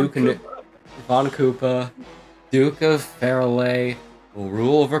 Duke von Koopa, Duke of Fairley, will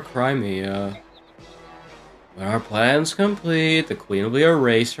rule over Crimea. When our plan's complete, the Queen will be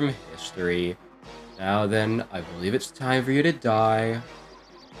erased from history. Now then, I believe it's time for you to die.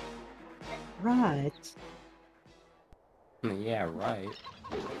 Right. Yeah, right.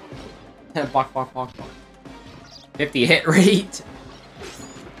 Bok, bok, bok, bok. 50 hit rate.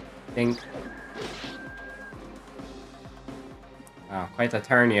 Think. Wow, quite the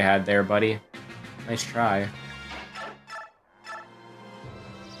turn you had there, buddy. Nice try.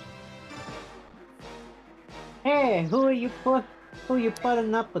 Hey, who are you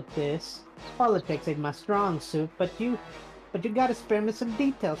putting up with this? Politics ain't my strong suit, but you gotta spare me some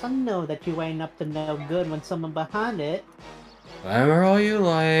details. I know that you ain't up to no good when someone behind it. Clamor all you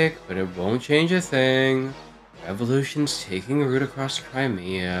like, but it won't change a thing. Revolution's taking root across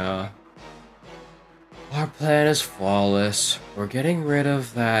Crimea. Our plan is flawless. We're getting rid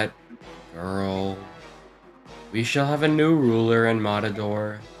of that girl. We shall have a new ruler in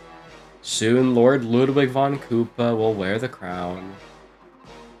Matador. Soon, Lord Ludwig von Koopa will wear the crown.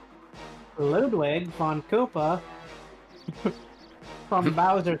 Ludwig von Koopa? From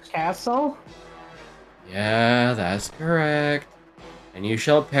Bowser's Castle? Yeah, that's correct. And you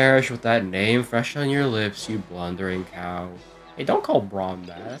shall perish with that name fresh on your lips, you blundering cow. Hey, don't call Brom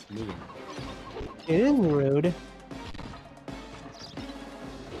that. That's mean. It is rude.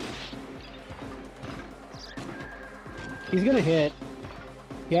 He's gonna hit.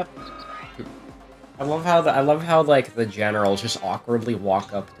 Yep. I love how like the generals just awkwardly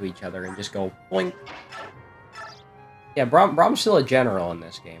walk up to each other and just go boink. Yeah, Brom's still a general in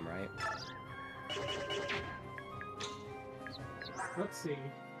this game, right? Let's see.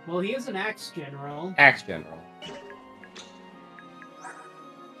 Well, he is an axe general. Axe general.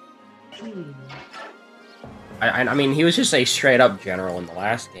 I mean, he was just a straight up general in the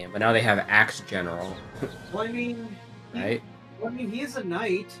last game, but now they have axe general. Well, I mean, Right? he is a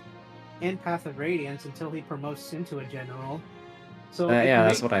knight in Path of Radiance until he promotes into a general. So Yeah,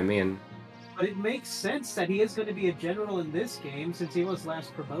 that's what I mean. But it makes sense that he is going to be a general in this game since he was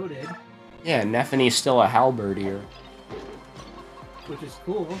last promoted. Yeah, Nephenee's still a halberdier. Which is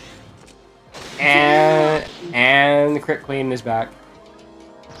cool. And the Crit Queen is back.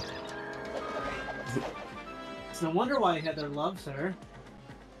 It's no wonder why Heather loves her.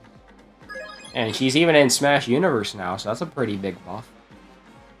 And she's even in Smash Universe now, so that's a pretty big buff.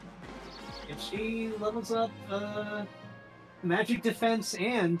 If she levels up magic defense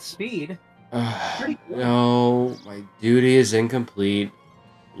and speed. Pretty cool. No, my duty is incomplete.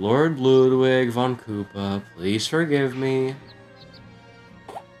 Lord Ludwig von Koopa, please forgive me.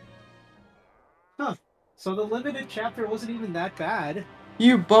 Huh. So the limited chapter wasn't even that bad.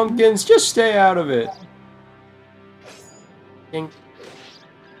 You bumpkins, just stay out of it. Dink.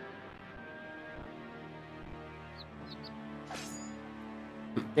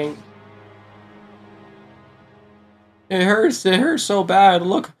 Dink. It hurts so bad.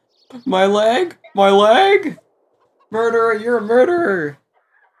 Look, my leg, Murderer, you're a murderer.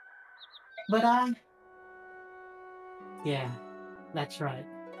 But yeah, that's right.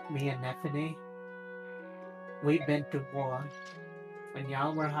 Me and Nephenee, we've been to war. When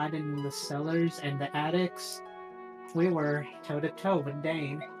y'all were hiding in the cellars and the attics, we were toe-to-toe with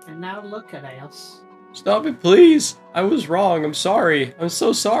Dane, and now look at us. Stop it, please! I was wrong, I'm sorry. I'm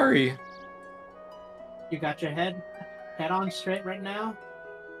so sorry. You got your head on straight right now?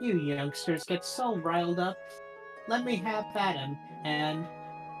 You youngsters get so riled up. Let me have at him, and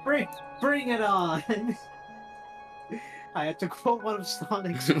bring it on! I had to quote one of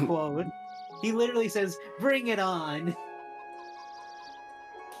Sonic's quote. He literally says, "Bring it on!"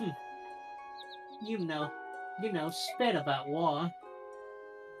 You know, spit about war.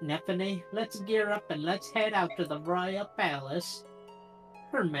 Nephenee, let's gear up and let's head out to the Royal Palace.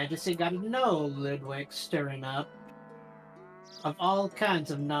 Her Majesty gotta know Ludwig stirring up of all kinds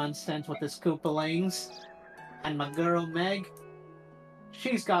of nonsense with his Koopalings. And my girl Meg,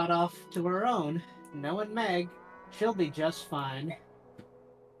 she's got off to her own. Knowing Meg, she'll be just fine.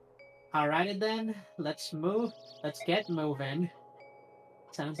 Alrighty then, let's get moving.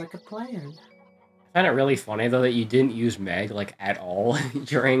 Sounds like a plan. I find it really funny, though, that you didn't use Meg, like, at all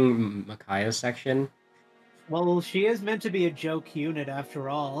during Micaiah's section. Well, she is meant to be a joke unit after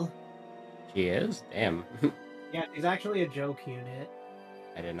all. She is? Damn. Yeah, she's actually a joke unit.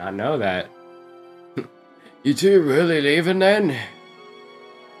 I did not know that. You two really leaving, then?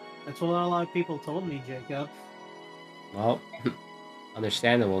 That's what a lot of people told me, Jacob. Well,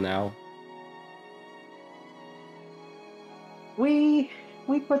 understandable now. We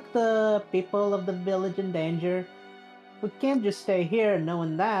put the people of the village in danger. We can't just stay here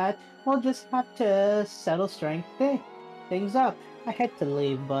knowing that. We'll just have to settle things up. I had to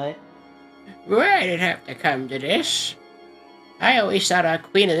leave, but... Why did it have to come to this? I always thought our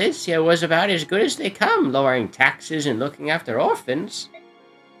Queen Elincia was about as good as they come, lowering taxes and looking after orphans.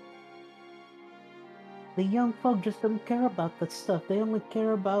 The young folk just don't care about that stuff. They only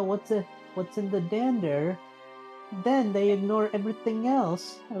care about what's in the dander. Then they ignore everything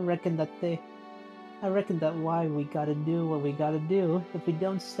else. I reckon that why we gotta do what we gotta do. If we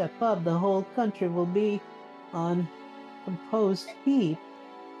don't step up, the whole country will be on composed heap.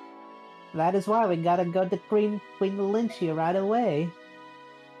 That is why we gotta go to Queen Elincia right away.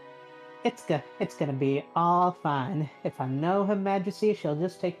 It's gonna be all fine. If I know Her Majesty, she'll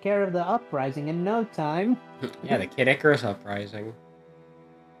just take care of the uprising in no time. Yeah, the Kid Icarus uprising.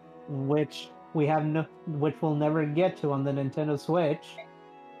 Which we'll never get to on the Nintendo Switch.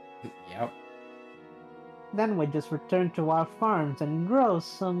 Yep. Then we just return to our farms and grow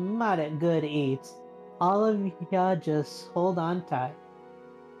some mighty good eats. All of ya just hold on tight.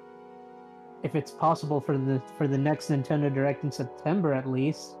 If it's possible for the next Nintendo Direct in September at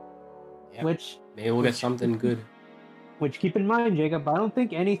least. Yep. Maybe we'll get something good. Which, keep in mind, Jacob, I don't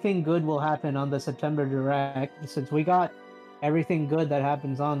think anything good will happen on the September Direct, since we got everything good that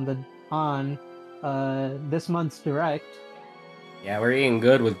happens on this month's Direct. Yeah, we're eating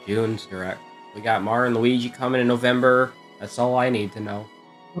good with June's Direct. We got Mario and Luigi coming in November. That's all I need to know.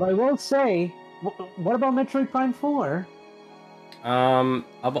 But I will say, what about Metroid Prime 4? I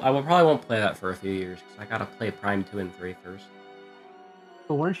probably won't play that for a few years, because I gotta play Prime 2 and 3 first.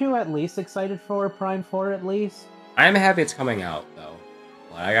 But weren't you at least excited for Prime 4 at least? I'm happy it's coming out, though.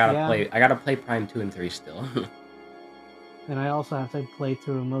 But I gotta play Prime 2 and 3 still. And I also have to play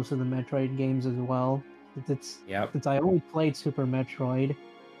through most of the Metroid games as well. Since I only played Super Metroid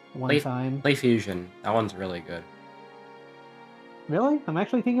one time. Play Fusion. That one's really good. Really? I'm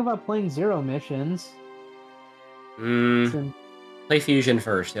actually thinking about playing Zero Missions. Play Fusion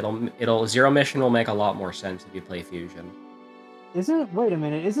first. Zero Mission will make a lot more sense if you play Fusion. Wait a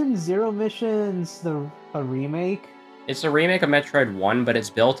minute, isn't Zero Missions a remake? It's a remake of Metroid 1, but it's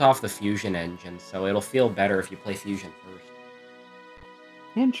built off the Fusion engine, so it'll feel better if you play Fusion first.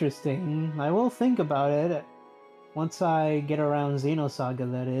 Interesting. I will think about it once I get around Xenosaga,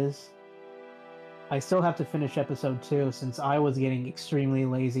 that is. I still have to finish episode 2 since I was getting extremely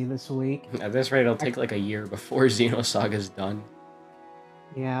lazy this week. At this rate, it'll take like a year before Xenosaga's done.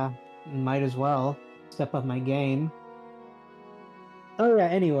 Yeah, might as well step up my game. Oh yeah,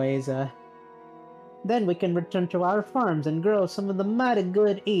 anyways, then we can return to our farms and grow some of the mighty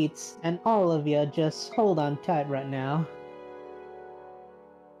good eats, and all of you just hold on tight right now.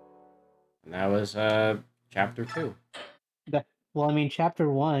 And that was, Chapter 2. Well, I mean, Chapter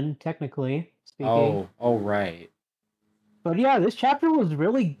 1, technically speaking. Oh, right. But yeah, this chapter was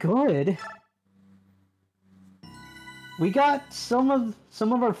really good. We got some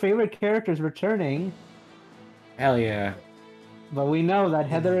of our favorite characters returning. Hell yeah. But we know that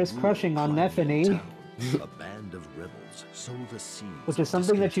Heather is crushing on Nephenee. A band of rebels sow the seeds, which is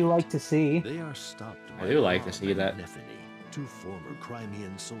something that you like to see. They are stopped I do like to see that. Nephenee, two former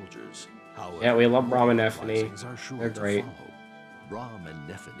Crimean soldiers. However, Yeah, we love Brom and Nephenee. uprisings are sure They're to great. follow. Brom and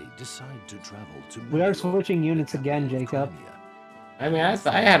Nephenee decide to travel to We are Muriel, switching the units again, capital of Jacob. Crimea. I mean, I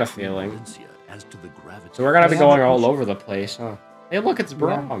had a feeling. Elincia as to the gravity. So we're gonna be Yeah, going but- all over the place, huh? Hey, look, it's Yeah.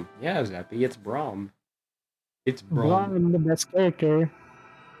 Brom. Yeah, Zeppy, it's Brom. It's Brom. Brom, the best character.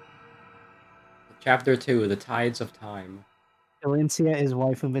 Chapter 2, The Tides of Time. Elincia is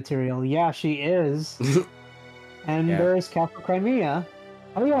waifu material. Yeah, she is. And Yeah. there's Capital Crimea.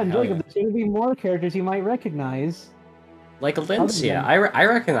 Oh yeah, and Hell Jacob, yeah. there's gonna be more characters you might recognize. Like Elincia. than- I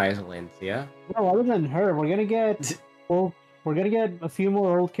recognize Elincia. No, other than her, we're gonna get a few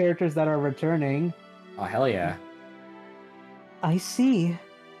more old characters that are returning. Oh, hell yeah. I see.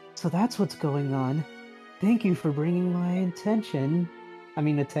 So that's what's going on. Thank you for bringing my attention.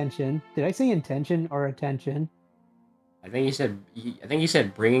 Did I say intention or attention? I think you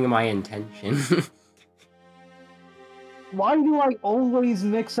said bringing my intention. Why do I always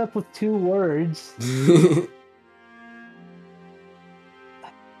mix up with two words?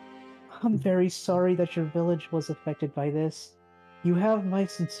 I'm very sorry that your village was affected by this. You have my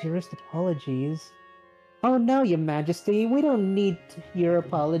sincerest apologies. Oh no, your majesty, we don't need your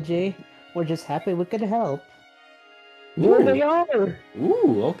apology. We're just happy we could help. There they are!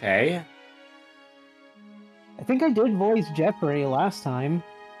 Ooh, okay. I think I did voice Jeffrey last time.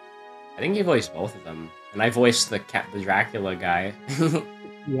 I think you voiced both of them. And I voiced the Dracula guy.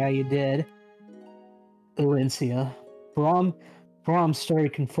 Yeah, you did. Elincia. Brom's story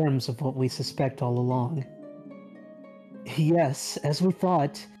confirms of what we suspect all along. Yes, as we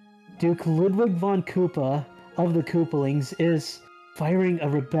thought, Duke Ludwig von Koopa of the Koopalings is firing a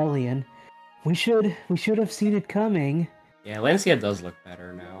rebellion. We should have seen it coming. Yeah, Elincia does look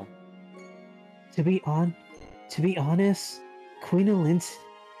better now. To be honest, Queen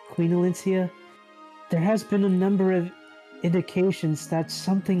Elincia, there has been a number of indications that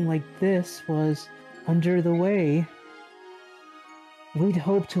something like this was under the way. We'd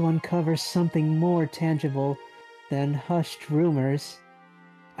hoped to uncover something more tangible than hushed rumors.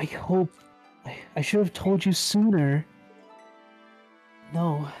 I should have told you sooner.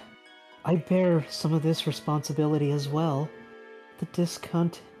 No, I bear some of this responsibility as well. The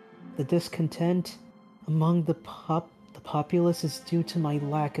discontent among the populace is due to my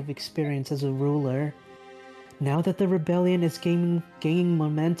lack of experience as a ruler. Now that the rebellion is gaining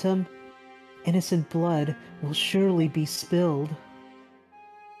momentum, innocent blood will surely be spilled.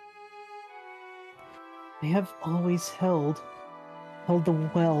 I have always held the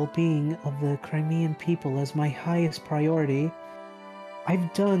well-being of the Crimean people as my highest priority.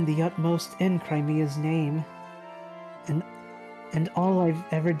 I've done the utmost in Crimea's name, and all I've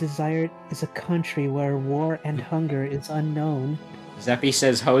ever desired is a country where war and hunger is unknown. Zeppy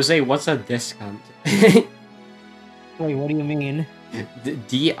says, Jose, what's a discount? Wait, what do you mean?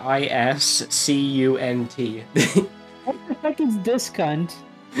 D-I-S-C-U-N-T. What the heck is discount?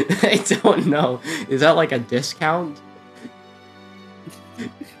 I don't know. Is that like a discount?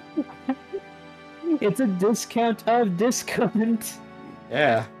 It's a discount of discount.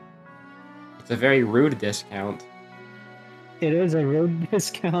 Yeah. It's a very rude discount. It is a road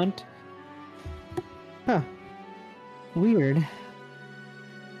discount. Huh. Weird.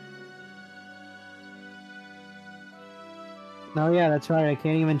 Oh yeah, that's right, I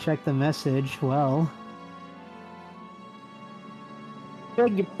can't even check the message. Well...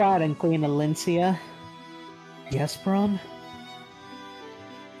 Beg your pardon, Queen Elincia. Yes, Brom?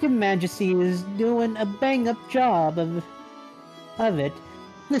 Your Majesty is doing a bang-up job of it.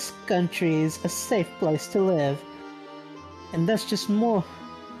 This country is a safe place to live. And that's just more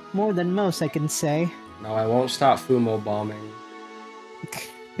than most I can say. No, I won't stop Fumo bombing.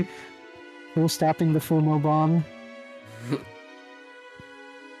 Who's stopping the Fumo bomb?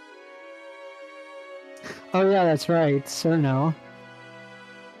 Oh yeah, that's right, Cerno.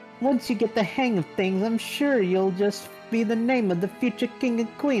 Once you get the hang of things, I'm sure you'll just be the name of the future king and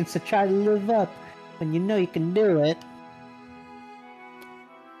queen, so try to live up when you know you can do it.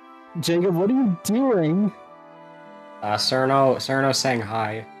 Jacob, what are you doing? Cerno saying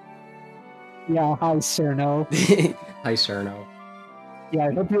hi. Yeah, hi, Cerno. Hi, Cerno. Yeah,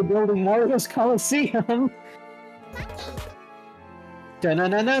 I hope you're building Wario's Coliseum.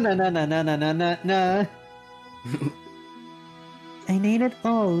 Da-na-na-na-na-na-na-na-na-na. And ain't it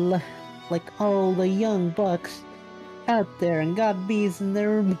all like all the young bucks out there and got bees in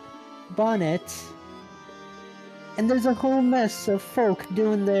their bonnets? And there's a whole mess of folk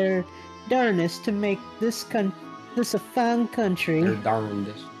doing their darnest to make this a fine country. They're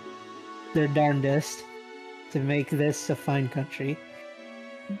darndest. Their darndest to make this a fine country.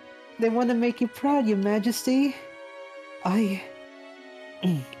 They want to make you proud, Your Majesty.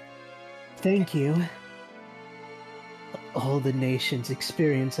 Thank you. All the nations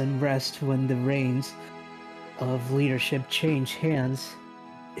experience unrest when the reins of leadership change hands.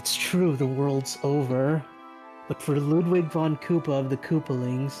 It's true the world's over, but for Ludwig von Koopa of the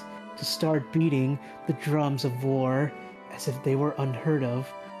Koopalings to start beating the drums of war as if they were unheard of,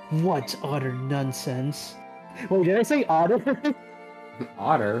 what utter nonsense. Wait, did I say Otter?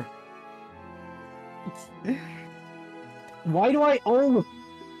 Otter? Why do I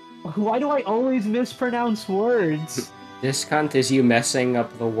always mispronounce words? Discount is you messing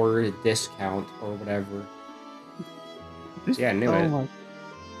up the word discount or whatever. Yeah, I knew it.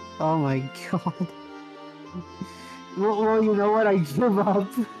 Oh my god. Well, you know what? I give up.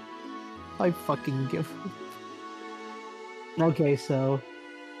 I fucking give up. Okay, so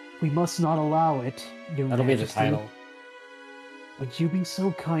we must not allow it, Your That'll be the Majesty. title. Would you be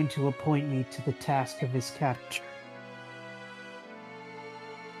so kind to appoint me to the task of his capture?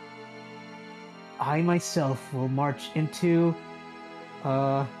 I myself will march into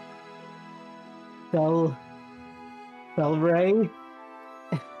Belray?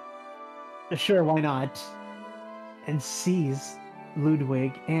 Sure, why not? And seize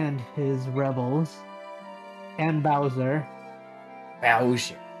Ludwig and his rebels. And Bowser.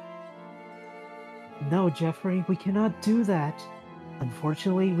 Bowser. No, Jeffrey, we cannot do that.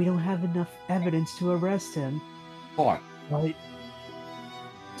 Unfortunately, we don't have enough evidence to arrest him. What? But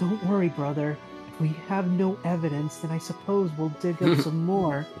don't worry, brother. If we have no evidence, then I suppose we'll dig up some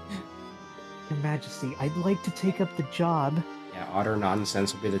more. Your Majesty, I'd like to take up the job. Yeah, Otter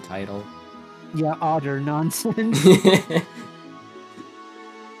Nonsense will be the title. Yeah, Otter Nonsense.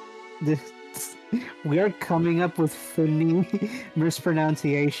 We are coming up with funny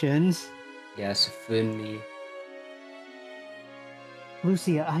mispronunciations. Yes, funny.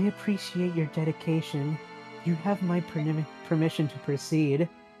 Lucia, I appreciate your dedication. You have my permission to proceed.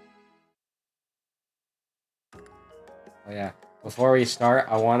 Oh yeah. Before we start,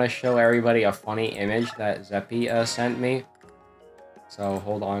 I want to show everybody a funny image that Zeppy sent me. So,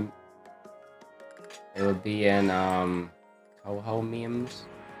 hold on. It would be in, Coho memes.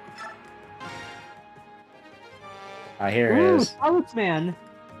 Here it is. Talisman!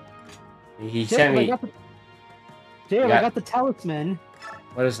 He sent me... I got the talisman.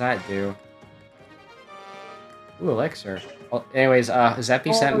 What does that do? Ooh, elixir. Well, anyways,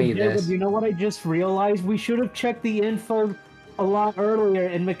 Zeppy sent me Jacob, this. You know what I just realized? We should have checked the info a lot earlier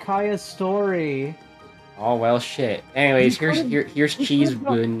in Micaiah's story. Oh, well, shit. Anyways, here's Cheese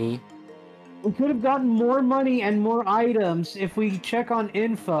Bunny. We could have gotten more money and more items if we check on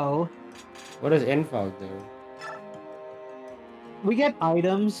info. What does info do? We get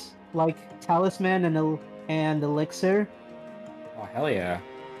items like talisman and elixir. Oh, hell yeah.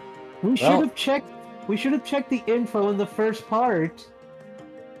 We should have checked. We should have checked the info in the first part.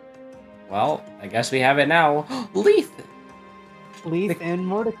 Well, I guess we have it now. Leith And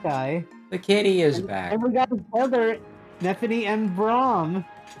Mordecai. The kitty is back. And we got his brother, Nephenee and Brom.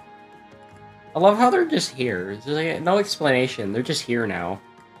 I love how they're just here. There's like no explanation. They're just here now.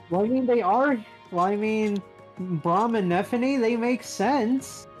 Well, I mean, they are. Well, I mean, Brom and Nephenee, they make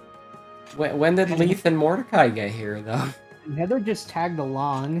sense. When did Leith and Mordecai get here, though? Heather just tagged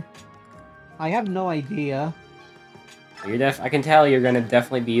along. I have no idea. I can tell you're gonna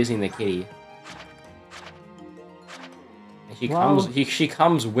definitely be using the kitty. And she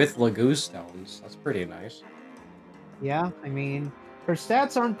comes with Lagoo stones. That's pretty nice. Yeah, I mean, her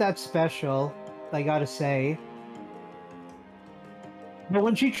stats aren't that special, I gotta say. But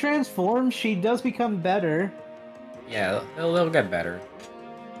when she transforms, she does become better. Yeah, they'll get better.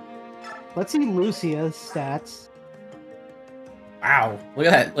 Let's see Lucia's stats. Wow, look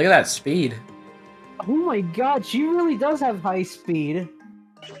at that speed. Oh my god, she really does have high speed.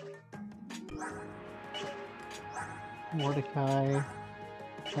 Mordecai,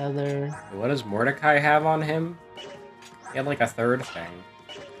 Heather. What does Mordecai have on him? He had like a third thing.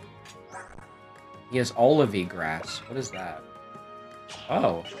 He has olivey grass. What is that?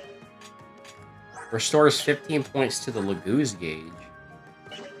 Oh. Restores 15 points to the Lagoo's gauge.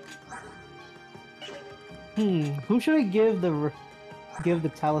 Who should I give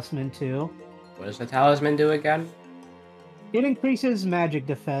the talisman to? What does the talisman do again? It increases magic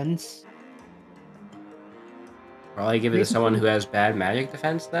defense. Probably give it to someone who has bad magic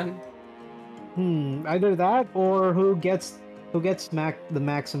defense then? Either that or who gets the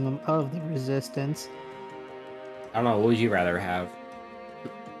maximum of the resistance. I don't know, what would you rather have?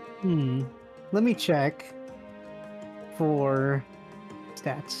 Let me check for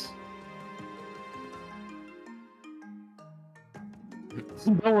stats.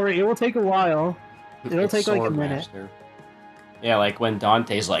 Don't worry, it will take a while. It'll take like a minute. Master. Yeah, like when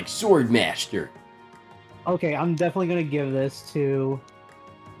Dante's like, Sword Master. Okay, I'm definitely gonna give this to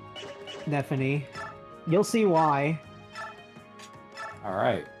Nephenee. You'll see why.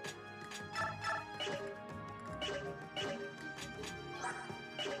 Alright.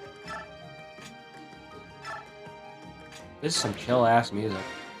 This is some chill-ass music.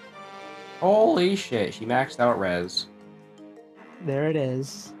 Holy shit, she maxed out res. There it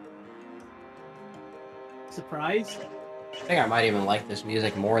is. Surprised? I think I might even like this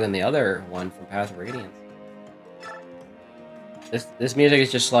music more than the other one from Path of Radiance. This music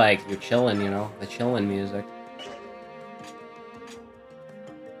is just like, you're chilling, you know? The chillin' music.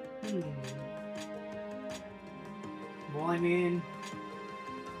 Well, I mean...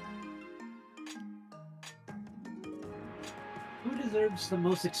 who deserves the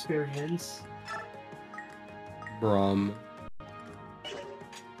most experience? Brom.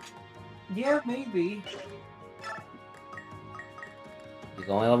 Yeah, maybe. He's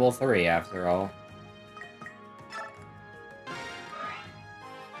only level 3 after all.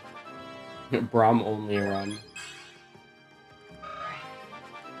 Brom only run.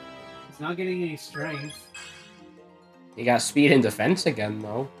 He's not getting any strength. He got speed and defense again,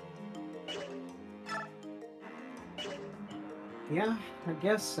 though. Yeah, I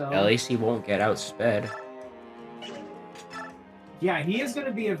guess so. At least he won't get outsped. Yeah, he is going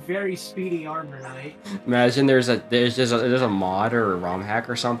to be a very speedy armor knight. Imagine there's a mod or a ROM hack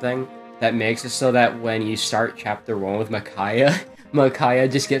or something that makes it so that when you start chapter 1 with Micaiah, Micaiah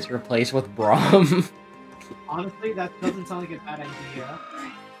just gets replaced with Brom. Honestly, that doesn't sound like a bad idea.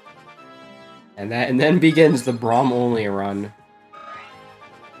 And then begins the Brom only run.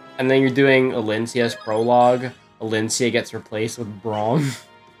 And then you're doing Elincia's prologue. Elincia gets replaced with Brom.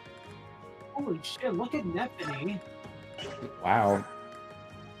 Holy shit, look at Nephenee. Wow.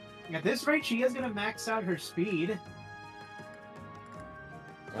 At this rate, she is going to max out her speed.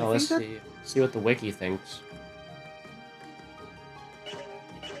 Well, let's see what the wiki thinks.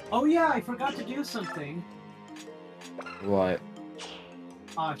 Oh yeah, I forgot to do something. What?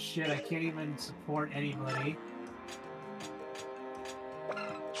 Oh shit, I can't even support anybody.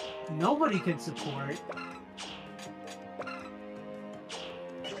 Nobody can support.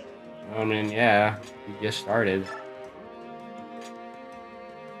 I mean, yeah, you just started.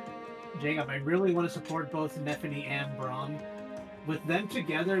 Jacob, I really want to support both Nephenee and Brom. With them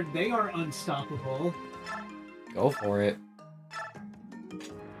together, they are unstoppable. Go for it.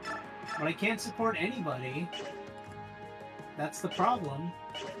 But I can't support anybody. That's the problem.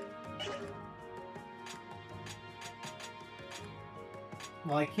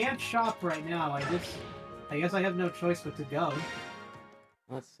 Well, I can't shop right now. I guess I have no choice but to go.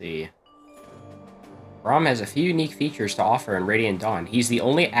 Let's see. Brom has a few unique features to offer in Radiant Dawn. He's the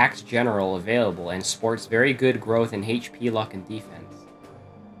only Axe General available and sports very good growth in HP, luck, and defense.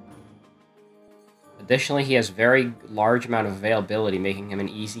 Additionally, he has very large amount of availability, making him an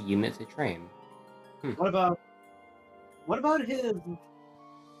easy unit to train. What about his?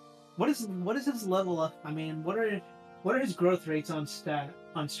 What is his level up? I mean, what are his growth rates on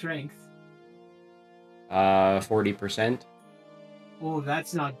strength? 40%. Oh,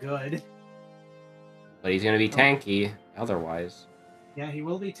 that's not good. But he's gonna be tanky, otherwise. Yeah, he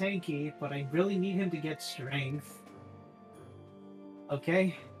will be tanky, but I really need him to get strength.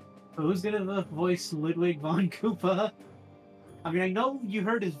 Okay, who's gonna voice Ludwig von Koopa? I mean, I know you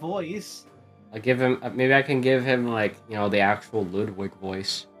heard his voice. I'll give him. Maybe I can give him, like, you know, the actual Ludwig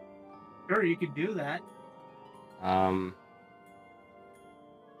voice. Sure, you could do that. Don't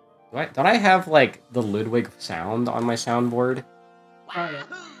I have, like, the Ludwig sound on my soundboard? Try it.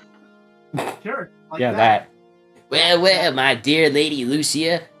 Sure. Like Yeah, that. Well, well, my dear Lady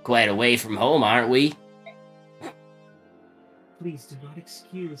Lucia, quite away from home, aren't we? Please do not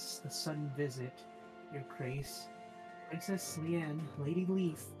excuse the sudden visit, Your Grace. Princess Leanne, Lady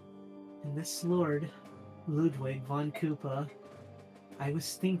Leaf, and this Lord, Ludwig von Koopa. I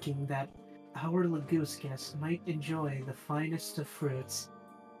was thinking that our Lagoose guest might enjoy the finest of fruits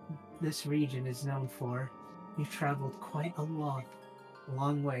this region is known for. You've traveled quite a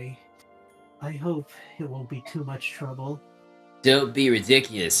long way. I hope it won't be too much trouble. Don't be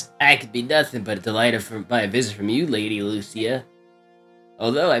ridiculous. I could be nothing but delighted by a visit from you, Lady Lucia.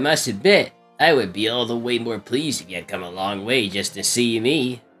 Although I must admit, I would be all the way more pleased if you had come a long way just to see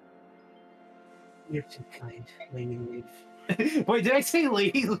me. You're too kind, Lady Leaf. Wait, did I say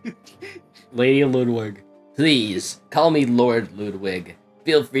Lady Leaf? Lady Ludwig. Please, call me Lord Ludwig.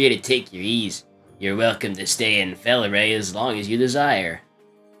 Feel free to take your ease. You're welcome to stay in Felleray as long as you desire.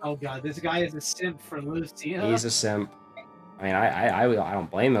 Oh god, this guy is a simp for Lucia. He's a simp. I mean, I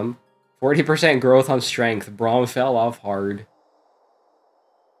don't blame him. 40% growth on strength. Brom fell off hard.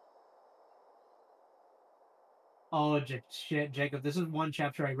 Oh, shit, Jacob. This is one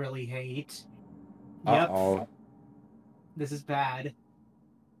chapter I really hate. Yep, Uh-oh. this is bad.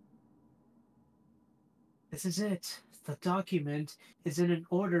 This is it. The document is in an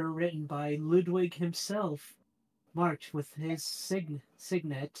order written by Ludwig himself, marked with his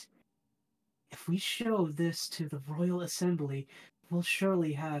signet. If we show this to the Royal Assembly, we'll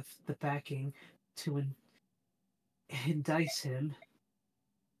surely have the backing to indict him.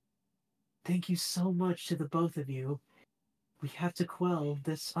 Thank you so much to the both of you. We have to quell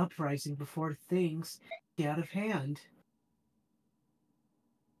this uprising before things get out of hand.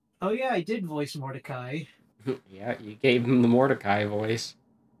 Oh yeah, I did voice Mordecai. Yeah, you gave him the Mordecai voice.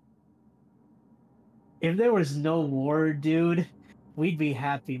 If there was no war, dude, we'd be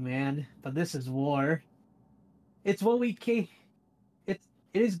happy, man. But this is war. It's what we came. It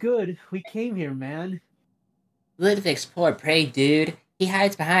is good. We came here, man. Ludwig's poor prey, dude. He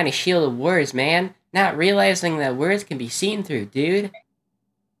hides behind a shield of words, man. Not realizing that words can be seen through, dude.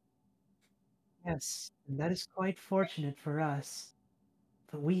 Yes, and that is quite fortunate for us.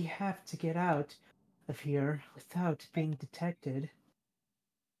 But we have to get out of here without being detected.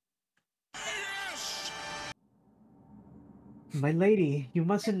 My lady, you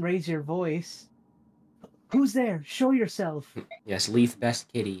mustn't raise your voice. Who's there? Show yourself. Yes, Leith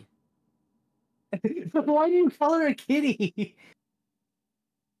best kitty. Why do you call her a kitty?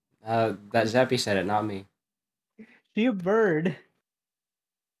 That Zeppy said it, not me. She a bird.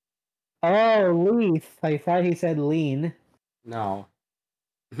 Oh, Leith. I thought he said lean. No.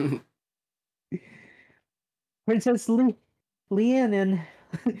 Princess Leanne and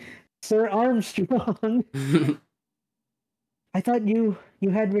Sir Armstrong. I thought you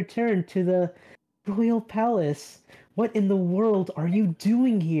had returned to the royal palace. What in the world are you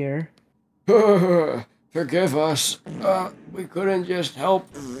doing here? Forgive us. We couldn't just help.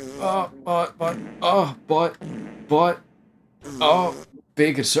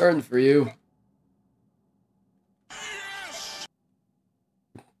 Big concern for you.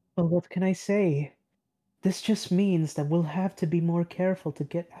 Well, what can I say? This just means that we'll have to be more careful to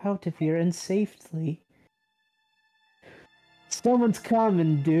get out of here and safely. Someone's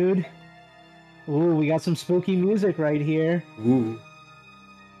coming, dude. Ooh, we got some spooky music right here. Ooh.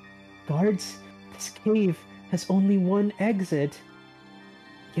 Guards, this cave has only one exit.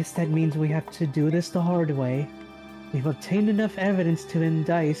 Guess that means we have to do this the hard way. We've obtained enough evidence to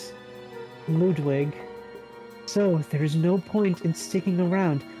indict Ludwig. So, there's no point in sticking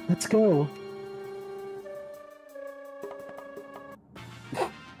around. Let's go.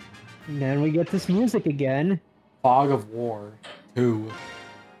 And then we get this music again. Fog of War 2.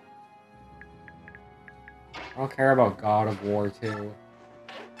 I don't care about God of War 2.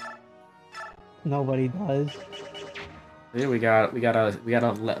 Nobody does. Yeah, we got a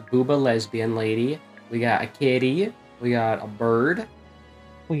booba lesbian lady. We got a kitty. We got a bird.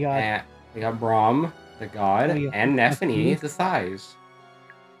 We got Brom, the god, and Nephenee, the thighs.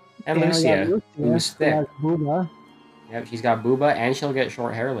 And Lucia, who's thick. Yep, she's got booba, and she'll get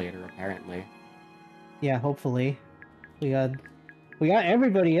short hair later, apparently. Yeah, hopefully. We got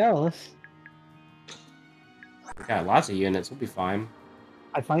everybody else. We got lots of units, we'll be fine.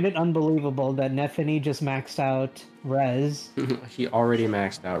 I find it unbelievable that Nephenee just maxed out Res. She already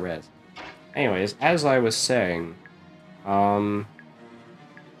maxed out Res. Anyways, as I was saying,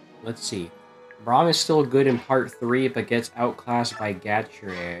 let's see. Brom is still good in part 3, but gets outclassed by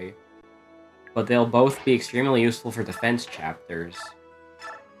Gatchre. But they'll both be extremely useful for defense chapters.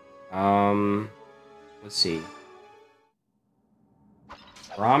 Let's see.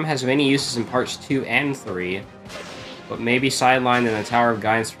 Brom has many uses in parts 2 and 3, but may be sidelined in the Tower of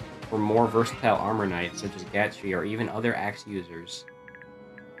Guidance for more versatile armor knights, such as Gatchre or even other axe users.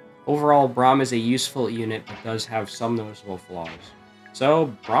 Overall, Brom is a useful unit, but does have some noticeable flaws. So,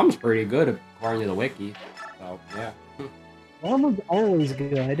 Brom's pretty good, according to the wiki. So, yeah. Brom was always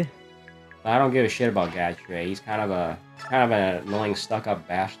good. I don't give a shit about Gatchre. He's kind of an annoying, stuck-up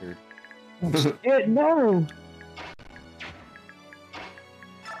bastard. Shit, no!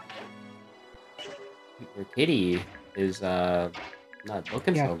 Your kitty is, not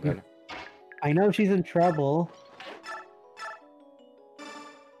looking so good. I know she's in trouble.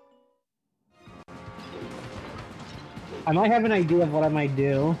 I might have an idea of what I might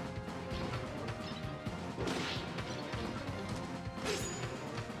do.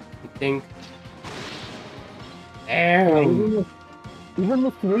 Think. Damn. Even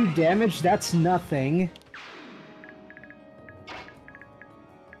with 3 damage, that's nothing.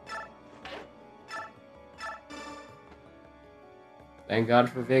 Thank God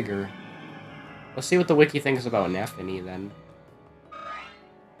for vigor. Let's see what the wiki thinks about Nephenee then.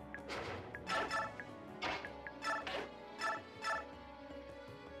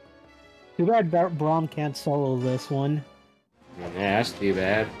 Too bad Brom can't solo this one. Yeah, that's too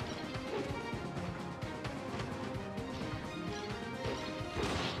bad.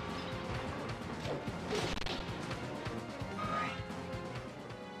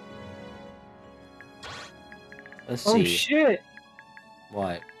 Let's see. Oh shit!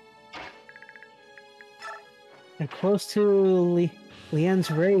 What? They're close to Leanne's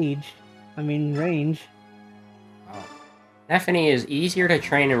range. Wow. Nephenee is easier to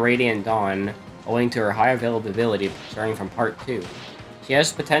train in Radiant Dawn, owing to her high availability starting from Part 2. She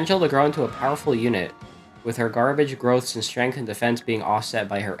has potential to grow into a powerful unit, with her garbage growths in strength and defense being offset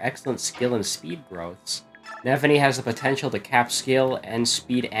by her excellent skill and speed growths. Nephenee has the potential to cap skill and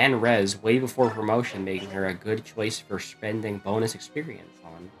speed and res way before promotion, making her a good choice for spending bonus experience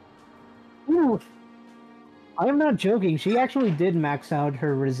on. Ooh. I am not joking, she actually did max out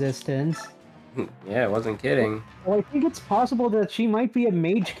her resistance. Yeah, I wasn't kidding. Well, I think it's possible that she might be a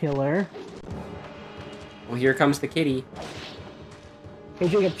mage killer. Well, here comes the kitty. Hey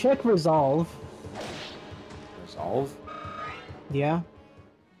Jacob, check resolve. Resolve? Yeah?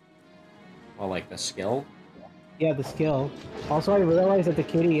 Well, like the skill? Yeah, the skill. Also, I realize that the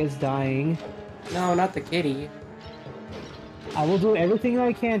kitty is dying. No, not the kitty. I will do everything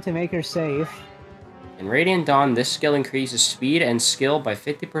I can to make her safe. In Radiant Dawn, this skill increases speed and skill by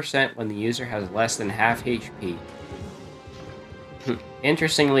 50% when the user has less than half HP.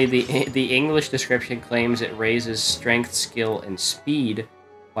 Interestingly, the English description claims it raises strength, skill, and speed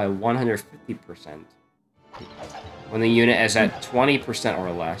by 150% when the unit is at 20%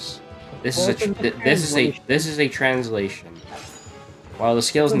 or less. This is a translation. While the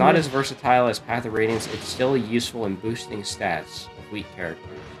skill is not as versatile as Path of Radiance, it's still useful in boosting stats of weak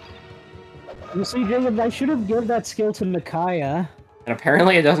characters. You see, Jacob, I should have given that skill to Micaiah. And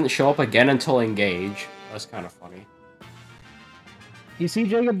apparently it doesn't show up again until engage. That's kind of funny. You see,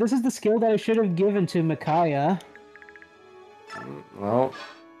 Jacob, this is the skill that I should have given to Micaiah. Well,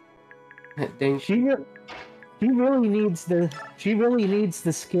 she really needs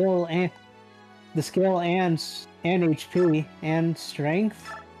the skill and HP and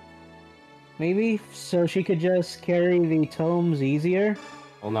strength. Maybe so she could just carry the tomes easier.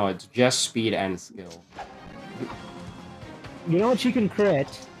 Well, no, it's just speed and skill. You know what? She can crit.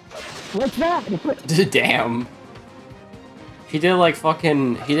 What's that? Damn. He did like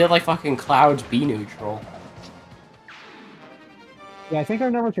fucking Cloud's B neutral. Yeah, I think I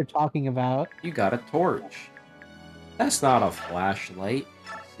know what you're talking about. You got a torch. That's not a flashlight,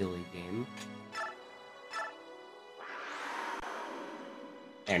 silly game.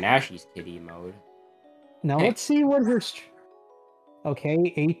 There, now she's kitty mode. Now Hey. let's see what her...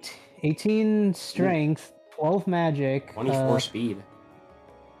 Okay, 18 strength, 12 magic. 24 speed.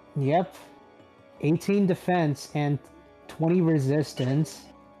 Yep. 18 defense and 20 resistance.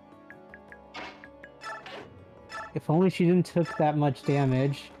 If only she didn't took that much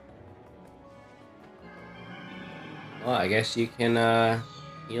damage. Well, I guess you can,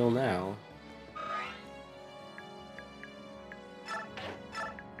 heal now.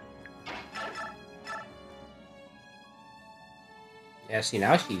 Yeah, see,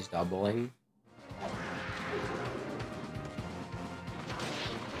 now she's doubling.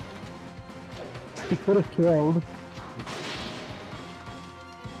 She could have killed.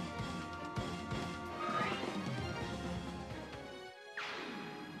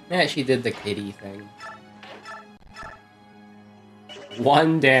 Yeah, she did the kitty thing.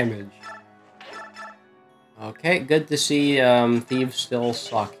 1 damage. Okay, good to see thieves still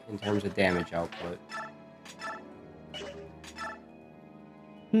suck in terms of damage output.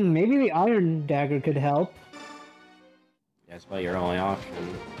 Maybe the iron dagger could help. That's about your only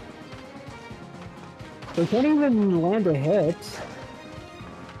option. They can't even land a hit.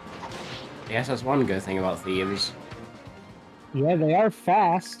 I guess that's one good thing about thieves. Yeah, they are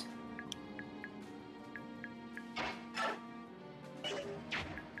fast.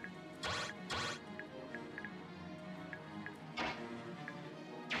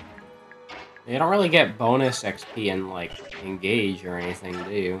 You don't really get bonus XP in, like, Engage or anything,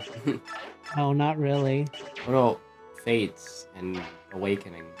 do you? No, not really. What about Fates and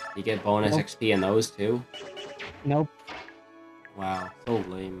Awakening? You get bonus Nope. XP in those too? Nope. Wow, so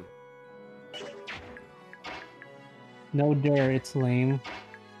lame. No dare, it's lame.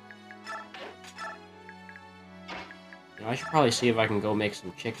 You know, I should probably see if I can go make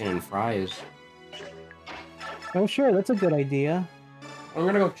some chicken and fries. Oh sure, that's a good idea. I'm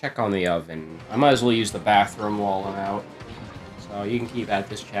gonna go check on the oven. I might as well use the bathroom while I'm out. So you can keep at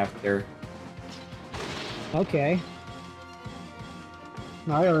this chapter. Okay.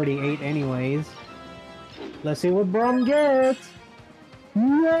 I already ate anyways. Let's see what Brom gets!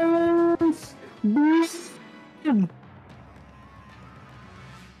 Yay! Boost! Boost!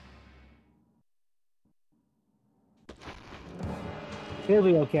 He'll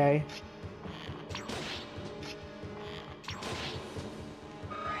be okay.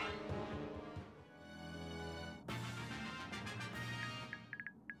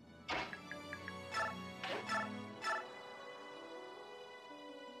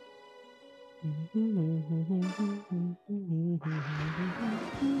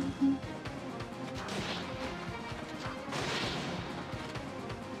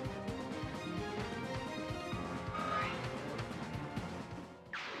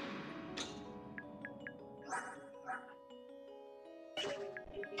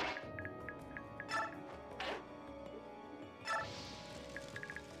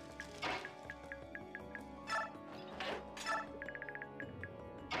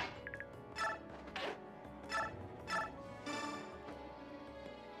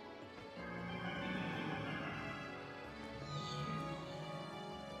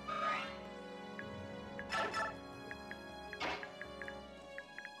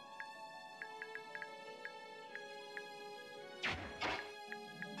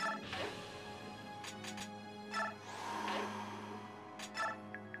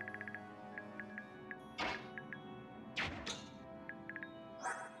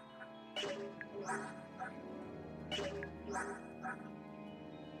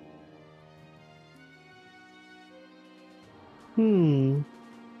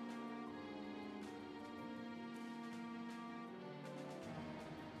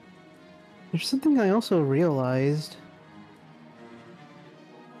 There's something I also realized.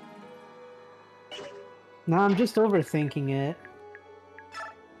 No, I'm just overthinking it.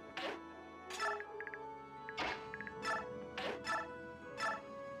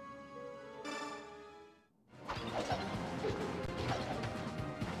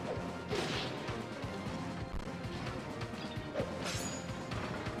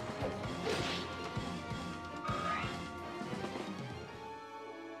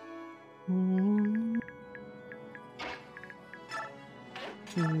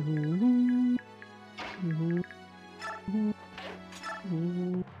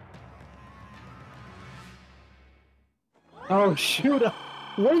 Oh shoot!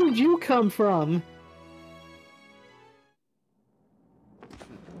 Where did you come from?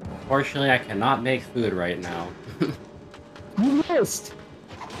 Fortunately, I cannot make food right now. You missed!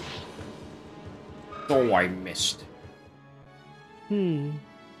 Oh, I missed. Oh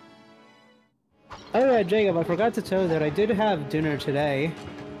yeah, Jacob, I forgot to tell you that I did have dinner today.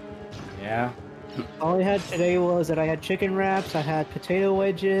 Yeah? All I had today was that I had chicken wraps, I had potato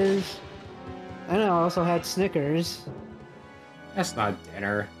wedges, and I also had Snickers. That's not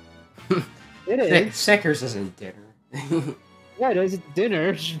dinner. It is. Snickers isn't dinner. Yeah, it is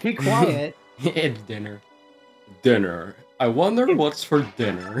dinner. Just be quiet. It's dinner. Dinner. I wonder what's for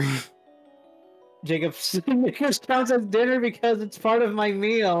dinner. Jacob, Snickers counts as dinner because it's part of my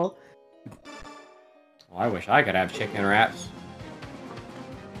meal. Well, I wish I could have chicken wraps.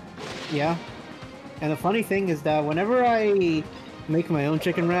 Yeah. And the funny thing is that whenever I make my own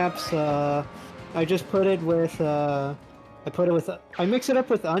chicken wraps, I just put it with, I mix it up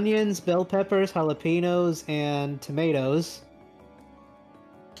with onions, bell peppers, jalapenos, and tomatoes.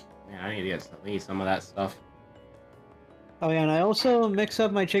 Yeah, I need some of that stuff. Oh yeah, and I also mix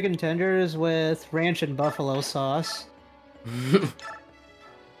up my chicken tenders with ranch and buffalo sauce.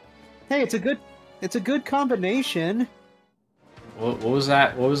 Hey, it's a good combination. What was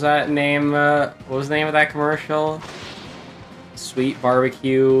that? What was that name? What was the name of that commercial? Sweet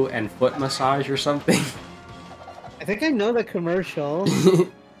barbecue and foot massage or something? I think I know the commercial.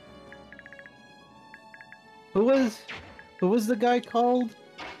 Who was the guy called?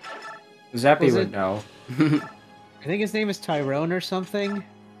 Zeppy would know. I think his name is Tyrone or something.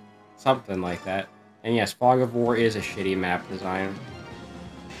 Something like that. And yes, Fog of War is a shitty map design.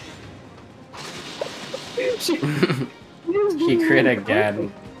 She crit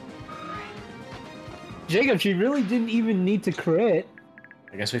again. Jacob, she really didn't even need to crit.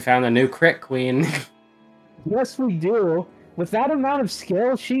 I guess we found a new crit queen. Yes, we do. With that amount of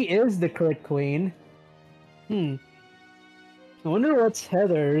skill, she is the crit queen. I wonder what's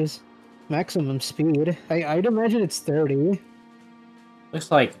Heather's maximum speed. I'd imagine it's 30.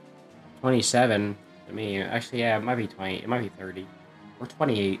 Looks like 27 to me. Actually, yeah, it might be 20. It might be 30. Or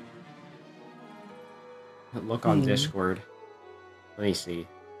 28. Look on Discord. Let me see.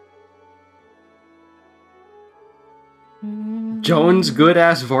 Jones good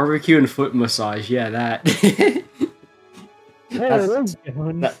ass barbecue and foot massage. Yeah, that. It is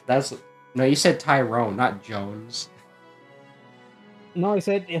Jones. That's no. You said Tyrone, not Jones. No, I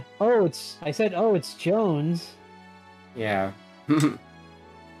said, oh, it's Jones. Yeah.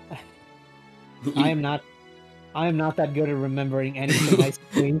 I am not that good at remembering anything I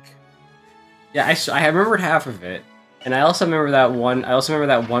speak. Yeah, I remembered half of it, and I also remember that one. I also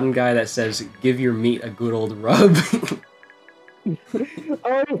remember that one guy that says, "Give your meat a good old rub."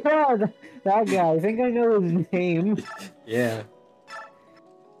 Oh yeah, that guy. I think I know his name. Yeah.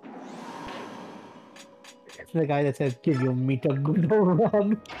 It's the guy that says, "Give your meat a good old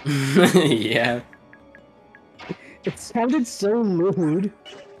rub." Yeah. It sounded so lewd.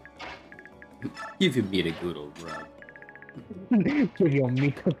 Give your meat a good old rub. Give your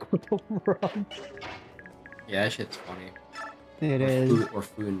meat a good old rub. Yeah, that shit's funny. It is. Or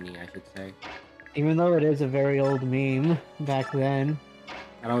funny, I should say. Even though it is a very old meme back then.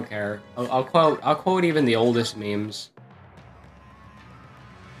 I don't care. I'll quote even the oldest memes.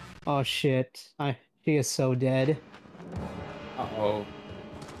 Oh shit. She is so dead. Uh-oh.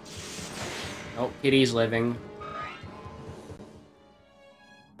 Oh, Kitty's living.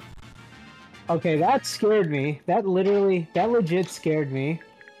 Okay, that scared me. That legit scared me.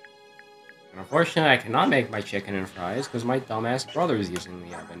 And unfortunately, I cannot make my chicken and fries because my dumbass brother is using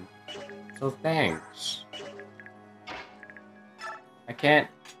the oven. So thanks. I can't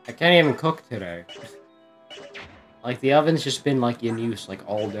even cook today. Like, the oven's just been, like, in use, like,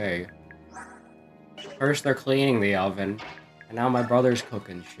 all day. First they're cleaning the oven, and now my brother's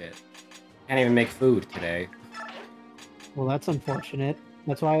cooking shit. Can't even make food today. Well, that's unfortunate.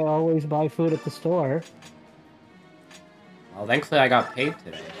 That's why I always buy food at the store. Well, thankfully I got paid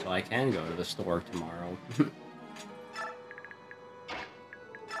today, so I can go to the store tomorrow. And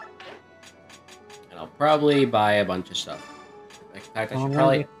I'll probably buy a bunch of stuff. In fact,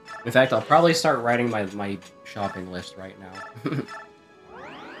 I'll probably start writing my shopping list right now.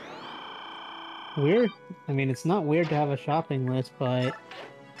 Weird? I mean, it's not weird to have a shopping list, but...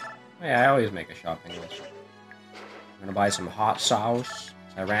 Yeah, I always make a shopping list. I'm gonna buy some hot sauce.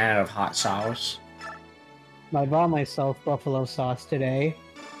 I ran out of hot sauce. I bought myself buffalo sauce today.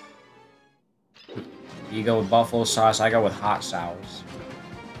 You go with buffalo sauce, I go with hot sauce.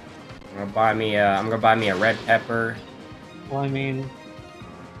 I'm gonna buy me a red pepper. Well, I mean...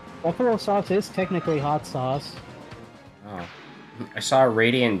 Buffalo sauce is technically hot sauce. Oh. I saw a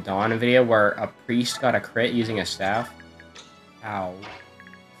Radiant Dawn video where a priest got a crit using a staff. How?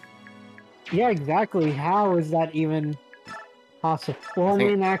 Yeah, exactly. How is that even possible? Well, I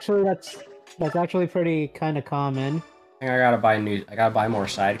mean, actually, that's actually pretty kind of common. I think I gotta buy more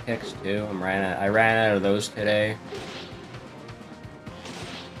sidekicks too. I ran out of those today.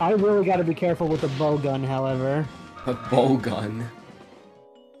 I really gotta be careful with the bow gun, however. A bow gun.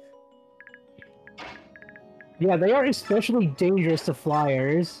 Yeah, they are especially dangerous to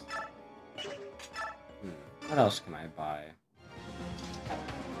flyers. What else can I buy?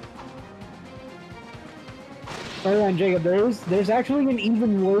 Oh, and Jacob, there's actually an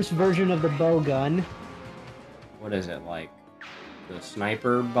even worse version of the bow gun. What is it, like the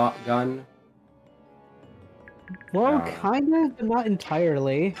sniper gun? Well, kind of, but not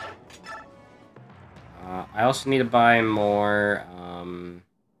entirely. I also need to buy more.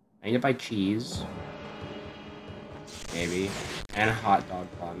 I need to buy cheese. Maybe. And a hot dog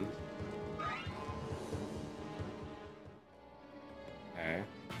bun. Okay.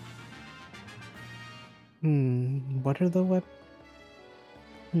 What are the weapons?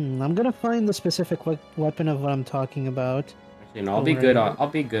 I'm gonna find the specific weapon of what I'm talking about. Actually, no, I'll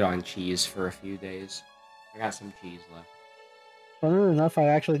be good on cheese for a few days. I got some cheese left. Funnily enough, I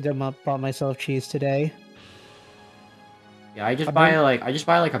actually bought myself cheese today. Yeah, I just buy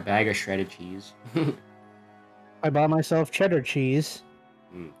like a bag of shredded cheese. I bought myself cheddar cheese.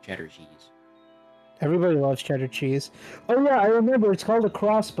 Cheddar cheese. Everybody loves cheddar cheese. Oh yeah, I remember. It's called a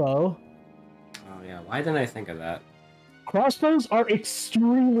crossbow. Oh yeah, why didn't I think of that? Crossbows are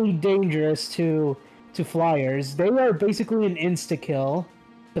extremely dangerous to flyers. They are basically an insta-kill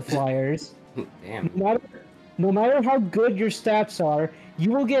to flyers. Damn. No matter how good your stats are,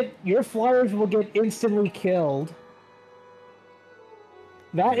 your flyers will get instantly killed.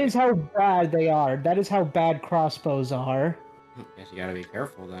 That is how bad they are. That is how bad crossbows are. Guess you gotta be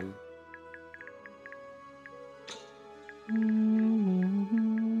careful then.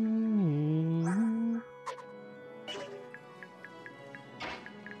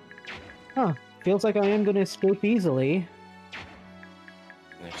 Huh. Feels like I am gonna escape easily.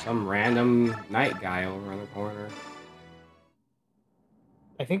 There's some random night guy over in the corner.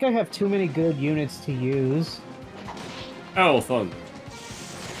 I think I have too many good units to use. Oh, thunder.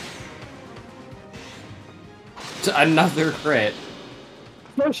 Another crit.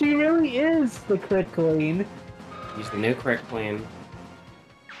 No, she really is the crit queen. He's the new crit queen.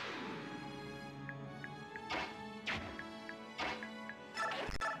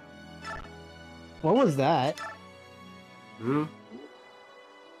 What was that? Hmm?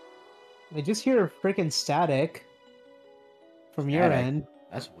 I just hear freaking static from your Static. end.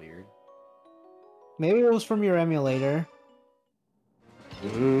 That's weird. Maybe it was from your emulator.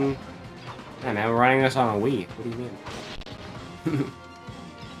 Hmm. Yeah, man, we're running this on a Wii. What do you mean?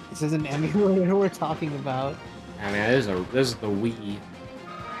 This is an emulator we're talking about. I mean, this is the Wii.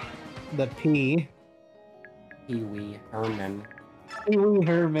 The P. Pee Wee Herman. Pee Wee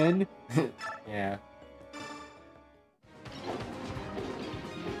Herman. Yeah.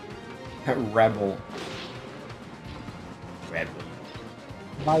 Rebel. Rebel.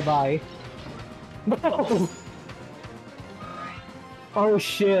 Bye-bye. No! Oh,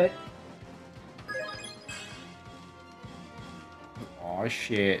 shit. Oh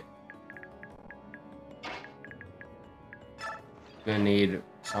shit. Gonna need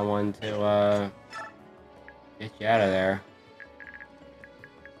someone to get you out of there.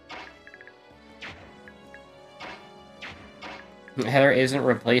 Heather isn't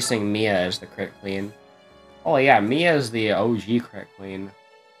replacing Mia as the crit queen. Oh yeah, Mia's the OG crit queen.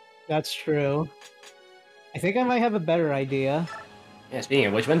 That's true. I think I might have a better idea. Yeah, speaking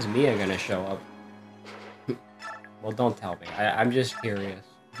of which, when's Mia gonna show up? Well, don't tell me. I'm just curious.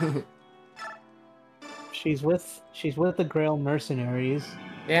 She's with the Grail mercenaries.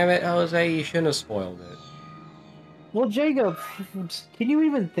 Damn it, Jose, you shouldn't have spoiled it. Well, Jacob, can you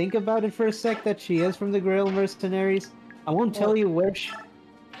even think about it for a sec that she is from the Grail mercenaries? I won't tell you which.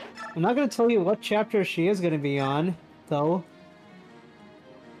 I'm not gonna tell you what chapter she is gonna be on, though.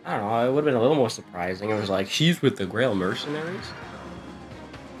 I don't know, it would have been a little more surprising. It was like, she's with the Grail mercenaries?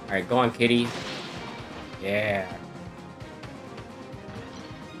 Alright, go on, kitty. Yeah.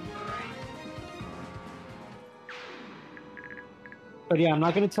 But yeah, I'm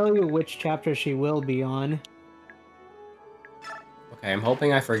not gonna tell you which chapter she will be on. Okay, I'm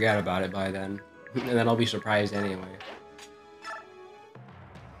hoping I forget about it by then. And then I'll be surprised anyway.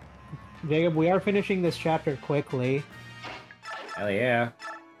 Jacob, we are finishing this chapter quickly. Hell yeah.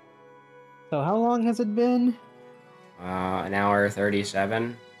 So how long has it been? An hour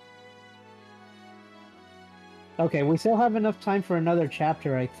 37. Okay, we still have enough time for another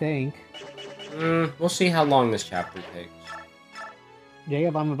chapter, I think. We'll see how long this chapter takes.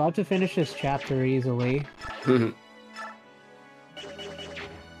 Jacob, I'm about to finish this chapter easily.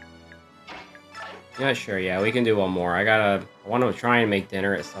 Yeah, sure, yeah, we can do one more. I want to try and make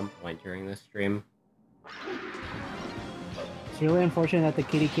dinner at some point during this stream. It's really unfortunate that the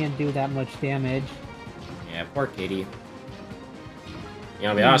kitty can't do that much damage. Yeah, poor kitty. You know,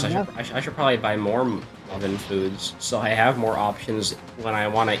 to be honest, I should probably buy more oven foods, so I have more options when I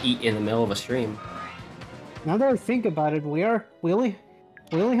want to eat in the middle of a stream. Now that I think about it, we only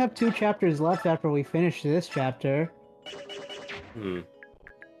have 2 chapters left after we finish this chapter.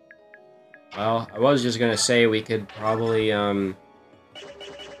 Well, I was just gonna say we could probably,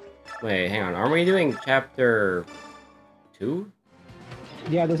 wait, hang on, aren't we doing chapter 2?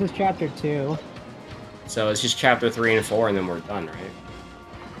 Yeah, this is chapter 2. So it's just chapter 3 and 4 and then we're done, right?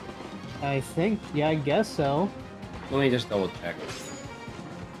 I think, yeah, I guess so. Let me just double check.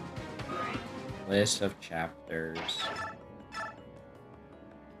 List of chapters.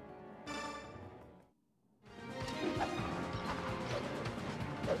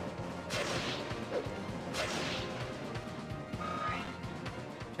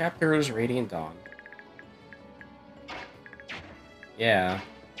 Chapters Radiant Dawn. Yeah.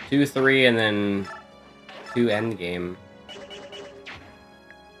 2, 3, and then 2 Endgame.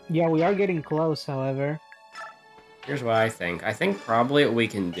 Yeah, we are getting close, however. Here's what I think. I think probably what we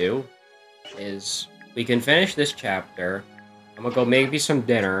can do is we can finish this chapter. I'm gonna go maybe some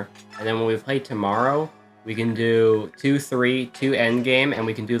dinner, and then when we play tomorrow, we can do 2, 3, 2 Endgame, and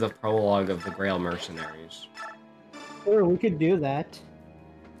we can do the prologue of the Grail Mercenaries. Sure, we could do that.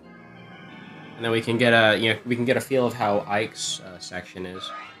 And then we can get a feel of how Ike's section is.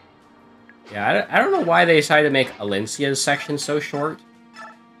 Yeah, I don't know why they decided to make Elincia's section so short.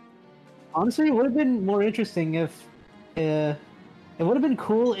 Honestly, it would have been more interesting if... it would have been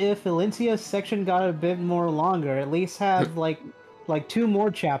cool if Elincia's section got a bit more longer. At least have, like 2 more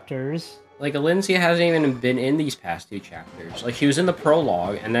chapters. Like, Elincia hasn't even been in these past 2 chapters. Like, she was in the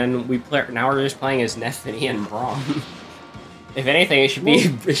prologue, and then now we're just playing as Nephenee and Brom. If anything,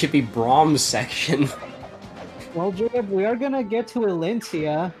 it should be Brom's section. Well, Jacob, we are gonna get to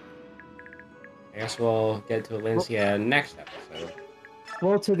Elincia. I guess we'll get to Elincia next episode.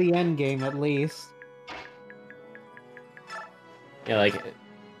 Well, to the end game, at least. Yeah, like,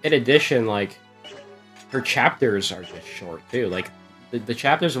 in addition, like, her chapters are just short, too. Like, the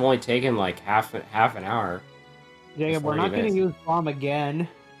chapters have only taken, like, half an hour. Jacob, we're not gonna use Brom again.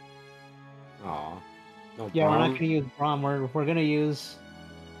 Aw. No Yeah, we're not Brom. gonna use Brom. We're gonna use.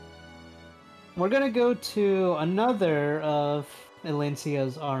 We're gonna go to another of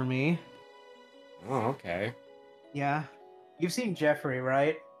Elincia's army. Oh, okay. Yeah, you've seen Jeffrey,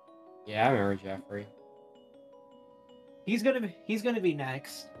 right? Yeah, I remember Jeffrey. He's gonna be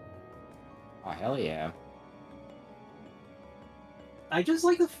next. Oh, hell yeah. I just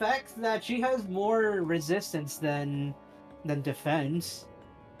like the fact that she has more resistance than defense.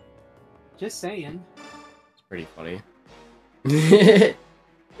 Just saying. It's pretty funny.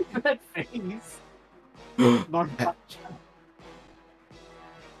 That face.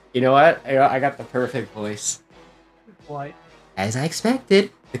 You know what? I got the perfect voice. What? As I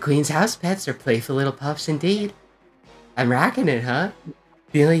expected, the Queen's house pets are playful little pups indeed. I'm rocking it, huh?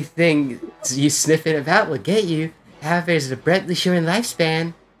 The only thing you sniffing about will get you. However, is a breadly short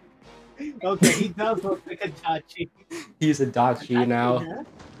lifespan. Okay, he does look like a Dachi. He's a Dachi now.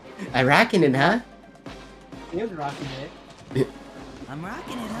 I'm rocking it, huh? He is rocking it. I'm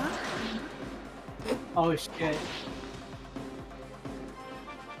rocking it, huh? Oh shit.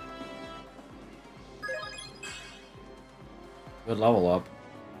 Good level up.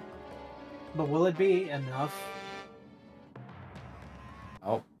 But will it be enough?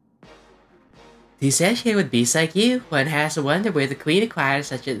 Oh. To associate with beasts like you, one has to wonder where the queen acquired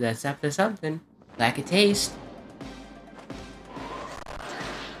such a something. Like a taste.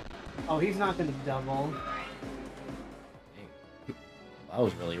 Oh, he's not gonna double. That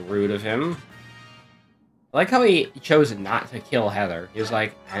was really rude of him. I like how he chose not to kill Heather. He was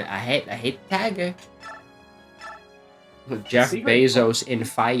like, I hate the tiger. Jeff Secret- Bezos in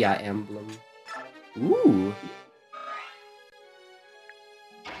Fire Emblem. Ooh.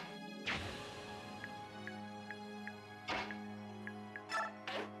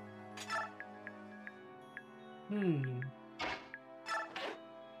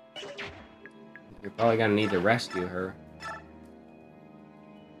 You're probably gonna need to rescue her.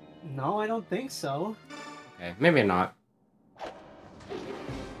 No, I don't think so. Okay, maybe not.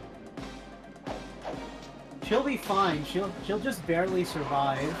 She'll be fine. She'll just barely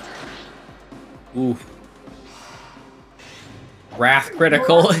survive. Oof. Wrath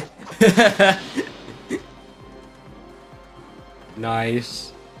critical.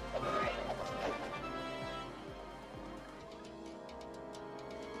 Nice.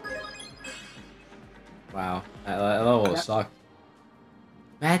 Wow, that level sucked.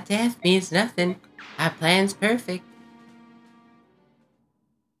 My death means nothing. Our plan's perfect.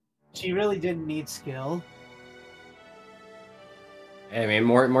 She really didn't need skill. Hey, man,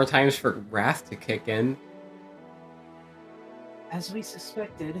 more times for Wrath to kick in. As we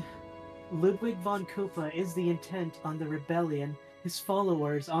suspected, Ludwig von Koopa is the intent on the rebellion. His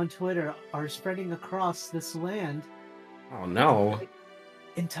followers on Twitter are spreading across this land, Oh no.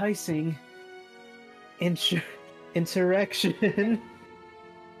 enticing insurrection.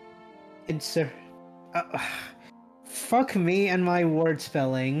 Fuck me and my word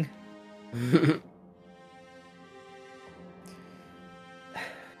spelling.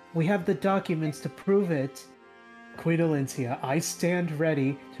 We have the documents to prove it. Queen Elincia, I stand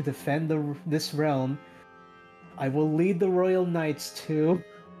ready to defend this realm. I will lead the royal knights to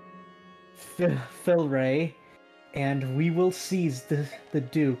Filray, and we will seize the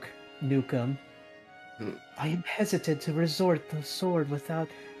Duke Nukem. I am hesitant to resort to the sword without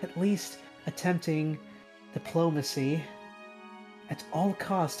at least attempting diplomacy. At all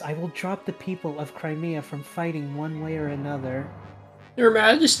costs, I will drop the people of Crimea from fighting one way or another. Your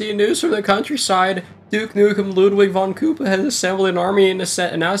Majesty, news from the countryside. Duke Nukem Ludwig von Koopa has assembled an army and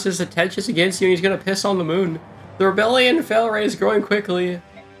announced his intentions against you, and he's gonna piss on the moon. The rebellion in Felray is growing quickly.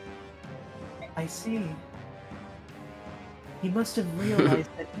 I see. He must have realized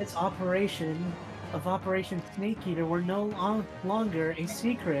that his Operation Snake Eater were no longer a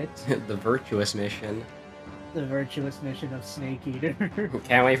secret. The virtuous mission. The virtuous mission of Snake Eater.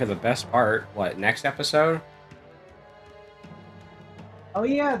 Can't wait for the best part. What, next episode? Oh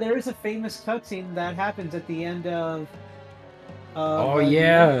yeah, there is a famous cutscene that happens at the end of... Oh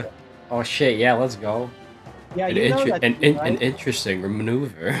yeah. Oh shit, yeah, let's go. Yeah, An, you know inter- that, an right? interesting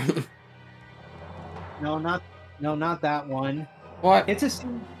maneuver. No, not that one. What? It's a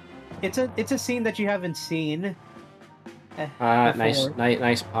scene. It's a scene that you haven't seen. Nice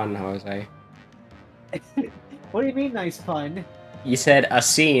before. pun, Jose. What do you mean, nice pun? You said a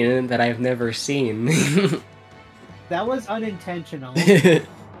scene that I've never seen. That was unintentional. I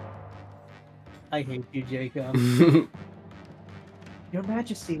hate you, Jacob. Your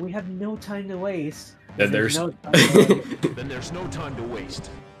Majesty, we have no time to waste. Then there's no time to waste. Then there's no time to waste.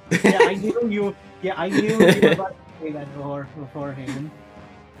 Yeah, I knew you. Yeah, I knew you were about to say that beforehand.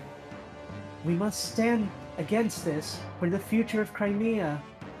 We must stand against this for the future of Crimea.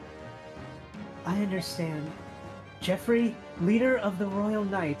 I understand. Jeffrey, leader of the Royal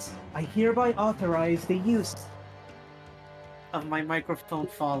Knights, I hereby authorize the use of my microphone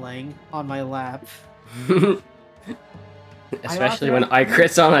falling on my lap. Especially when I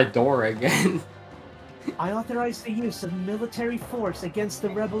crits on a door again. I authorize the use of military force against the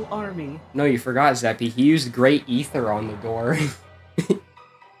rebel army. No, you forgot, Zeppy. He used Great Ether on the door.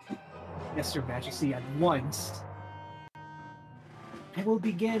 Yes, Your Majesty, at once. I will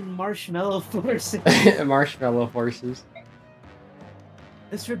begin marshmallow forces. Marshmallow forces.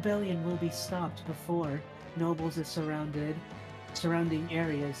 This rebellion will be stopped before nobles of surrounding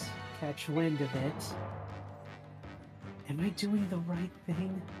areas catch wind of it. Am I doing the right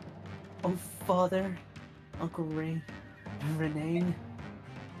thing? Oh, Father, Uncle Ray, Renee.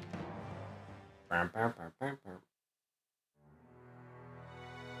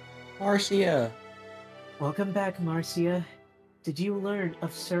 Marcia! Welcome back, Marcia. Did you learn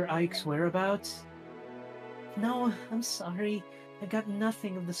of Sir Ike's whereabouts? No, I'm sorry. I got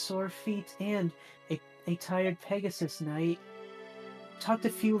nothing of the sore feet and a tired Pegasus night. Talked to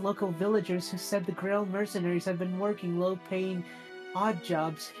a few local villagers who said the Grail mercenaries have been working low-paying odd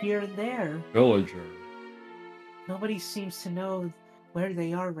jobs here and there. Villager. Nobody seems to know where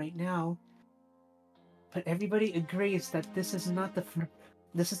they are right now. But everybody agrees that this is not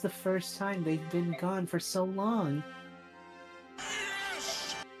this is the first time they've been gone for so long.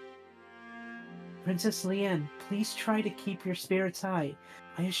 Princess Leanne, please try to keep your spirits high.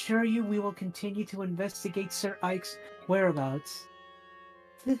 I assure you we will continue to investigate Sir Ike's whereabouts.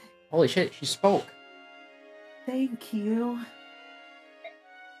 Holy shit, she spoke. Thank you.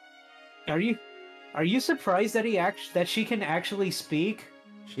 Are you surprised that she can actually speak?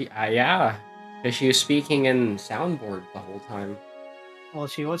 Yeah. Because she was speaking in soundboard the whole time. Well,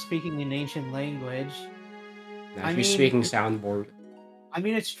 she was speaking in ancient language. Now she's speaking soundboard. I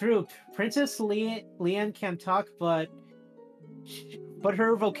mean, it's true. Princess Leanne can talk, but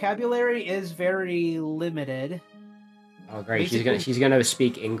her vocabulary is very limited. Oh great, she's gonna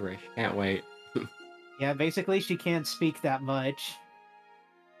speak English. Can't wait. Yeah, basically she can't speak that much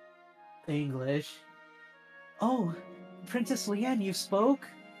English. Oh, Princess Leanne, you spoke?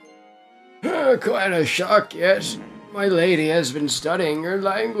 Quite a shock, yes. My lady has been studying her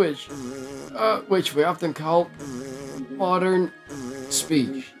language, which we often call modern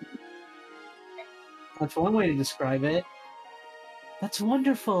speech. That's one way to describe it. That's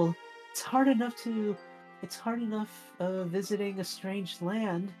wonderful. It's hard enough visiting a strange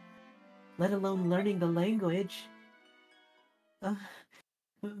land, let alone learning the language.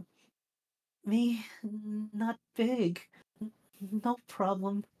 Me, not big. No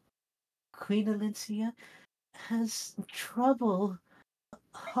problem. Queen Elincia has trouble.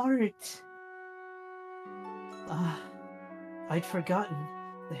 Heart. I'd forgotten.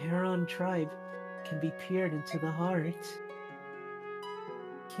 The Heron tribe can be peered into the heart.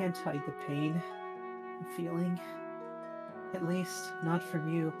 Can't hide the pain I'm feeling. At least, not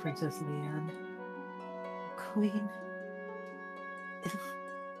from you, Princess Leanne. Queen...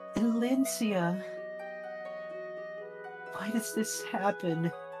 Elincia! Why does this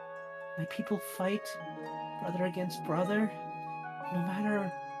happen? My people fight, brother against brother. No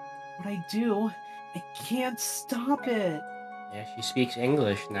matter what I do, I can't stop it! Yeah, she speaks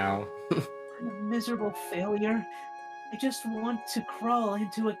English now. I'm a miserable failure. I just want to crawl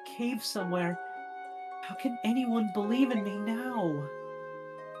into a cave somewhere. How can anyone believe in me now?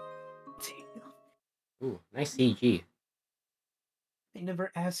 Damn. Ooh, nice CG. I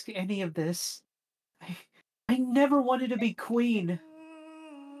never asked any of this. I never wanted to be queen.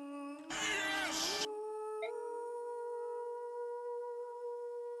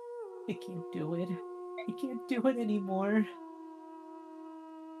 I can't do it. I can't do it anymore.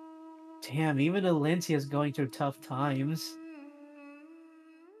 Damn, even Elincia's going through tough times.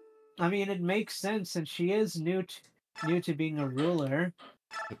 I mean, it makes sense since she is new to being a ruler.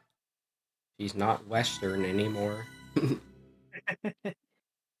 She's not Western anymore.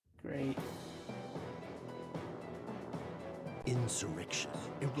 Great. Insurrection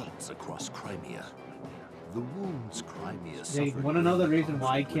erupts across Crimea. The wounds Crimea You suffered. want to know the reason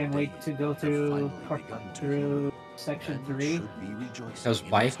why I can't wait to go through Section 3? Because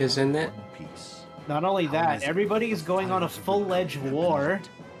wife is in it? Not only that, everybody is going on a full-fledged war.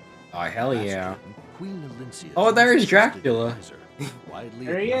 Oh, hell yeah. Queen Elincia, Oh, there's Dracula. widely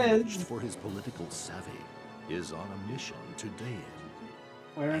There he acknowledged is. for his political savvy, is on a mission to Dayan.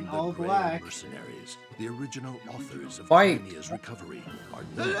 Wearing And the all Grail black. mercenaries, the original authors of Fight. Crimea's recovery, are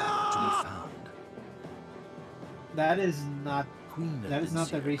nowhere to be found. That is not Queen That is not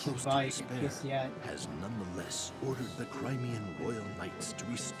the Elincia, recent close to bike despair, just yet. has nonetheless ordered the Crimean Royal Knights to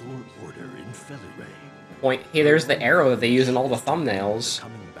restore order in Felirae. Point. Hey, there's the arrow that they use in all the The thumbnails.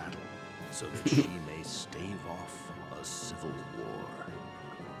 coming battle, so that she may stave off a civil war.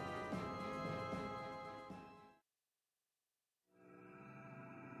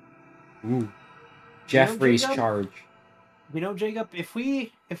 Ooh. Jeffrey's Jacob? charge. You know, Jacob, if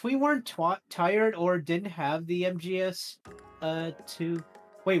we weren't tired or didn't have the MGS, to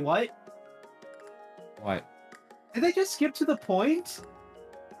wait, what? What? Did they just skip to the point?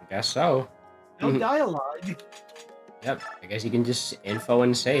 I guess so. No dialogue. Yep. I guess you can just info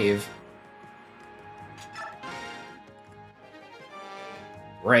and save.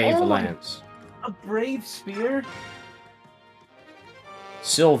 Brave Oh, lance. A brave spear.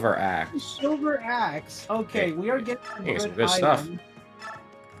 Silver axe. Silver axe. Okay, Hey, we are getting getting some good good stuff. items.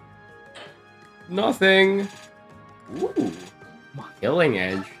 Nothing. Ooh. Killing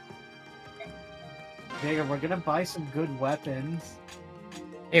edge. Jacob, we're gonna buy some good weapons.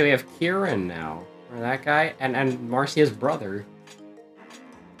 Hey, we have Kieran now. Or that guy. And Marcia's brother.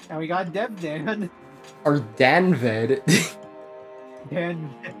 And we got Devdan. Or Danved. And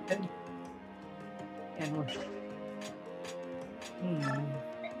we're... I'm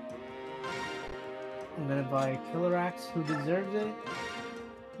gonna buy a Killer Axe. Who deserves it?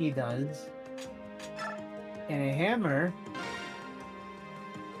 He does. And a hammer.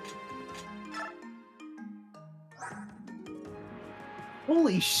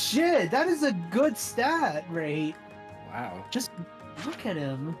 Holy shit! That is a good stat rate. Wow. Just look at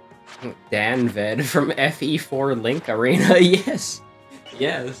him. Danved from FE4 Link Arena. Yes.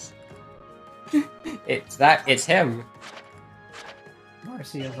 Yes. It's him.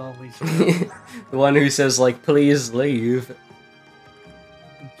 Marcia's always The one who says, like, please leave.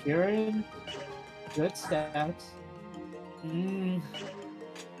 Kieran. Good stats.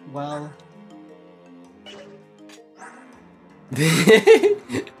 Well.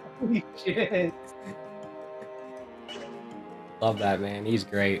 Holy shit. Love that man. He's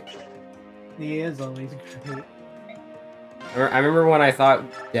great. He is always great. I remember when I thought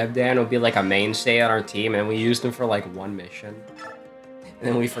Devdan would be like a mainstay on our team, and we used him for like one mission, and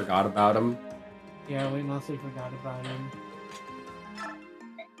then we forgot about him. Yeah, we mostly forgot about him.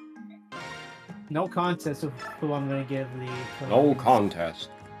 No contest of who I'm gonna give the. No contest.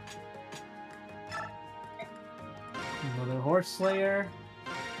 Another Horse Slayer.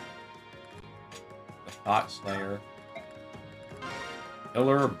 The Thought Slayer.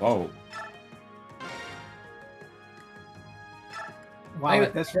 Killer Bow. Wow,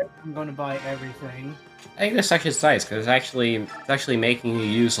 at this rate, I'm gonna buy everything. I think this section's nice because it's actually making you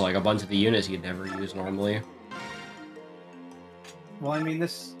use like a bunch of the units you'd never use normally. Well, I mean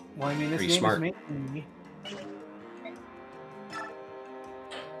this Pretty game smart. is making me.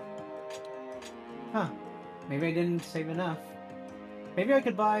 Huh. Maybe I didn't save enough. Maybe I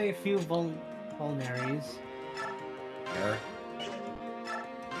could buy a few vulneraries. Sure.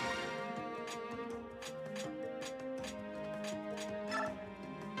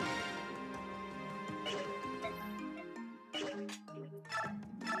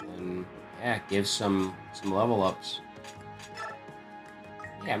 And yeah, give some level ups.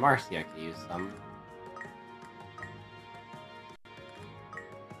 Yeah, Marcia could use some.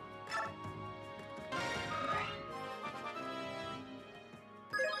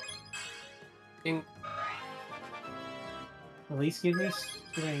 Ding. At least give me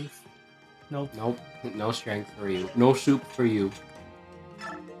strength. Nope. Nope, no strength for you. No soup for you.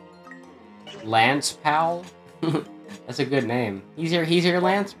 Lance Pal? That's a good name. He's your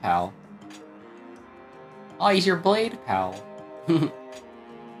Lance Pal. Oh, he's your Blade Pal.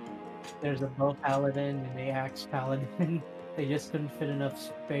 There's a bow paladin and a axe paladin. They just couldn't fit enough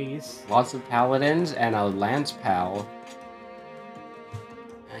space. Lots of paladins and a Lance Pal.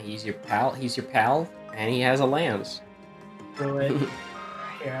 He's your pal, and he has a lance. Do it.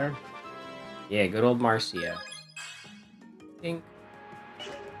 Here. Yeah, good old Marcia. Ding.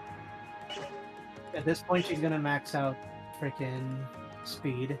 At this point, she's gonna max out freaking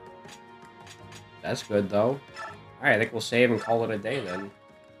speed. That's good, though. Alright, I think we'll save and call it a day, then.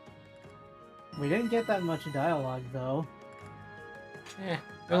 We didn't get that much dialogue, though. Eh,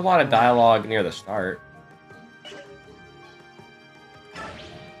 there's a lot of dialogue near the start.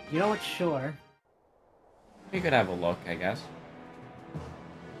 You know what? Sure. We could have a look, I guess.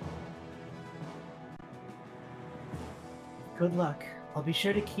 Good luck. I'll be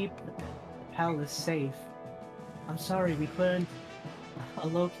sure to keep the palace safe. I'm sorry we couldn't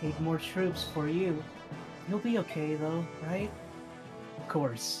allocate more troops for you. You'll be okay, though, right? Of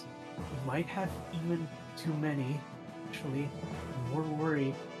course. We might have even too many. Actually, I'm more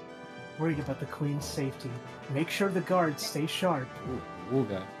worried about the Queen's safety. Make sure the guards stay sharp. Ooh,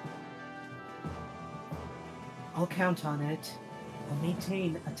 ooga. I'll count on it. I'll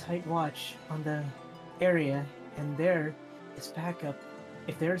maintain a tight watch on the area, and there is backup.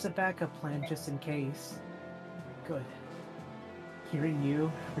 If there's a backup plan just in case. Good. Hearing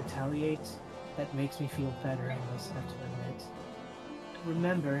you retaliate, that makes me feel better, I must have to admit.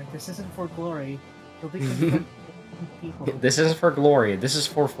 Remember, this isn't for glory. You'll be confronted with people. This isn't for glory, this is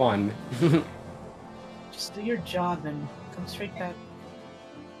for fun. Just do your job and come straight back.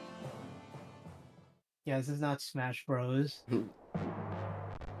 Yeah, this is not Smash Bros.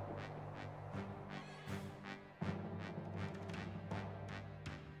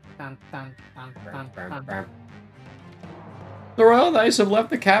 Dun, dun, dun, dun, dun. The Royal Knights have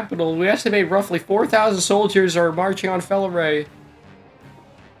left the capital. We estimate roughly 4,000 soldiers are marching on Felleray.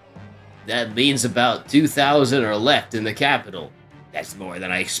 That means about 2,000 are left in the capital. That's more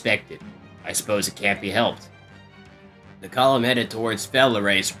than I expected. I suppose it can't be helped. The column headed towards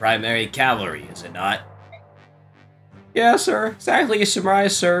Felleray's primary cavalry, is it not? Yeah, sir. Exactly as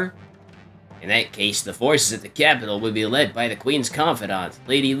surmised, sir. In that case, the forces at the capital will be led by the Queen's confidant,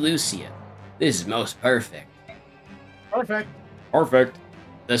 Lady Lucia. This is most perfect. Perfect. Perfect.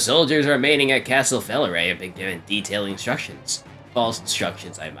 The soldiers remaining at Castle Felleray have been given detailed instructions. False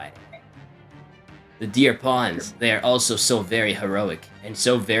instructions, I might add. The dear pawns, they are also so very heroic, and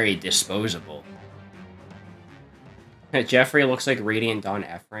so very disposable. Jeffrey looks like Radiant Dawn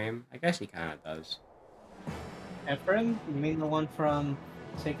Ephraim. I guess he kind of does. Ephraim? You mean the one from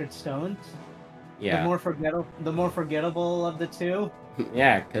Sacred Stones? Yeah. The more forgettable of the two?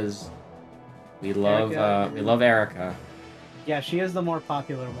 Yeah, because we love Erica. Yeah, she is the more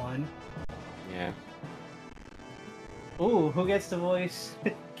popular one. Yeah. Ooh, who gets to voice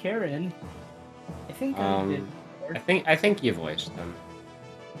Karen? I think I did. I think you voiced them.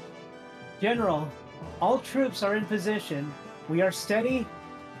 General, all troops are in position. We are steady.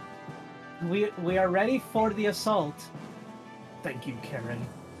 We are ready for the assault. Thank you, Karen.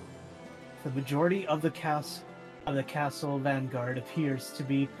 The majority of the castle vanguard appears to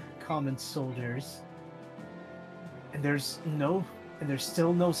be common soldiers. And there's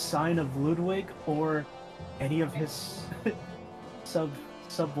still no sign of Ludwig or any of his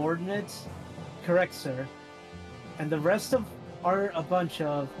subordinates. Correct, sir. And the rest are a bunch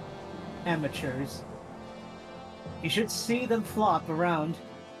of amateurs. You should see them flop around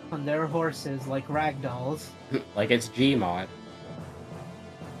on their horses like ragdolls. Like it's Gmod.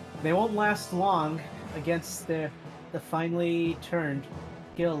 They won't last long against the finely turned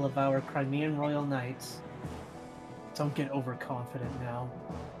skill of our Crimean Royal Knights. Don't get overconfident now.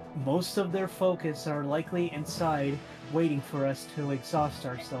 Most of their focus are likely inside, waiting for us to exhaust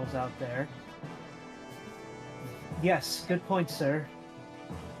ourselves out there. Yes, good point, sir.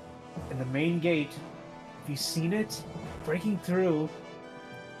 And the main gate, have you seen it? Breaking through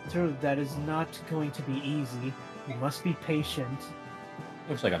that is not going to be easy. You must be patient.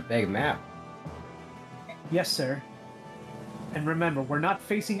 Looks like a big map. Yes, sir. And remember, we're not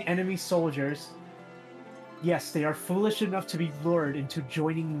facing enemy soldiers. Yes, they are foolish enough to be lured into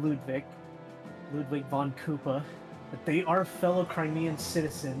joining Ludwig von Koopa, but they are fellow Crimean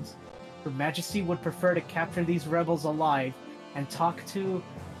citizens. Her Majesty would prefer to capture these rebels alive and talk to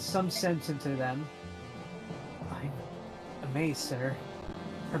some sense into them. I'm amazed, sir.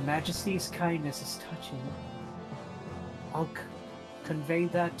 Her Majesty's kindness is touching. I'll convey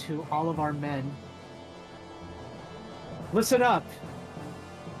that to all of our men. Listen up!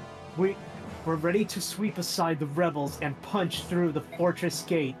 We're ready to sweep aside the rebels and punch through the fortress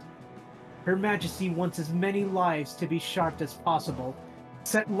gate. Her Majesty wants as many lives to be sharp as possible.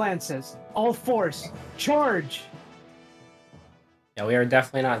 Set lances, all force, charge! Yeah, we are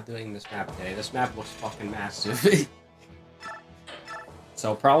definitely not doing this map today. This map looks fucking massive.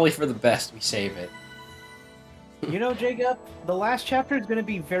 So probably for the best we save it. You know, Jacob, the last chapter is going to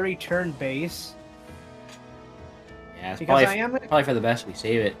be very turn-based. Yeah, it's Because probably for the best we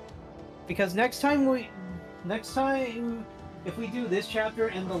save it. Because next time, if we do this chapter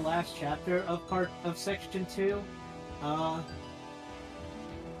and the last chapter of section 2,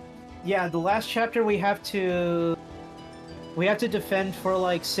 yeah, the last chapter we have to defend for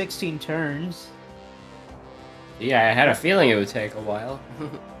like 16 turns. Yeah, I had a feeling it would take a while.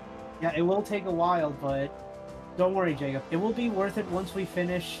 Yeah, it will take a while, but don't worry, Jacob. It will be worth it once we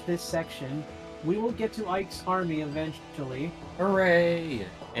finish this section. We will get to Ike's army eventually. Hooray!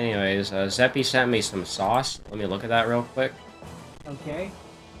 Anyways, Zeppy sent me some sauce. Let me look at that real quick. Okay.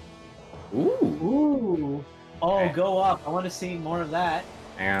 Ooh! Ooh! Oh, Okay. go up. I want to see more of that.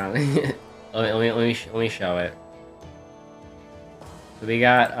 Hang on. let me show it. So we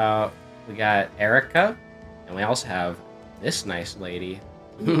got Erica, and we also have this nice lady.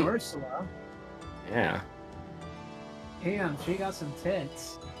 Ooh, Ursula. Yeah, Damn, she got some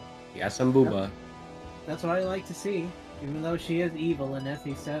tits. we got some booba. That's what I like to see, even though she is evil in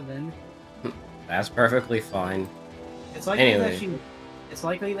FE7. That's perfectly fine. It's likely Anyway. that she. It's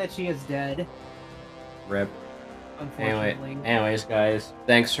likely that she is dead. Rip. Unfortunately. Anyways, guys,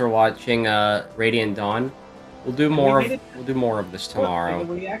 thanks for watching Radiant Dawn. We'll do more of this tomorrow.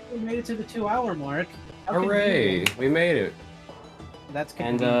 We actually made it to the 2-hour mark. How Hooray! convenient. We made it. That's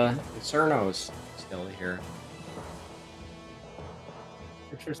And convenient. Cerno's still here.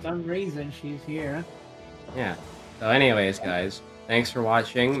 But for some reason, she's here. Yeah. So anyways, guys, thanks for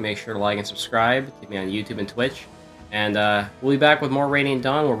watching. Make sure to like and subscribe. Keep me on YouTube and Twitch. And we'll be back with more Radiant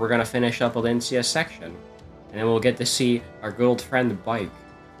Dawn, where we're going to finish up Elincia's section. And then we'll get to see our good old friend Bike.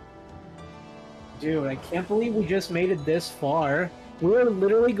 Dude, I can't believe we just made it this far. We were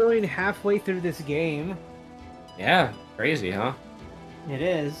literally going halfway through this game. Yeah, crazy, huh? It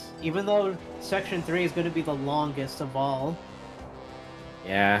is. Even though Section 3 is going to be the longest of all.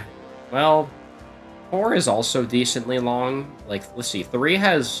 Yeah. Well, 4 is also decently long. Like, let's see, 3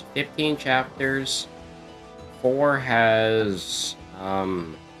 has 15 chapters. 4 has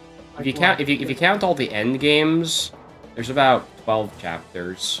if you count all the end games, there's about 12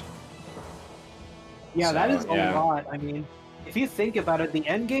 chapters. Yeah, So, that is yeah. a lot. I mean, if you think about it, the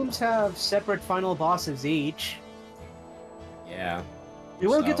end games have separate final bosses each. Yeah. We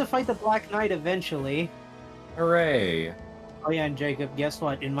will get So. to fight the Black Knight eventually. Hooray! Oh yeah, and Jacob, guess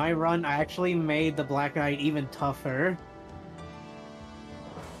what? In my run, I actually made the Black Knight even tougher.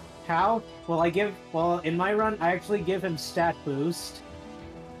 How? Well, in my run, I actually give him stat boost.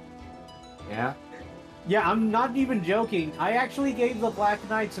 Yeah? Yeah, I'm not even joking. I actually gave the Black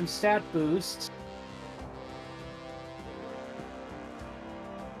Knight some stat boost.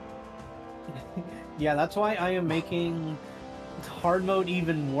 Yeah, that's why I am making hard mode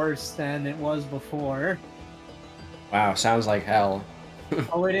even worse than it was before. Wow, sounds like hell.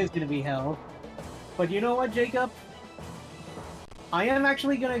 Oh, it is gonna be hell. But you know what, Jacob? I am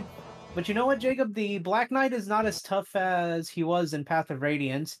actually gonna... But you know what, Jacob? The Black Knight is not as tough as he was in Path of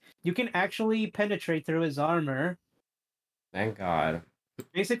Radiance. You can actually penetrate through his armor. Thank God.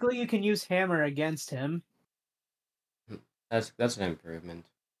 Basically, you can use hammer against him. That's an improvement.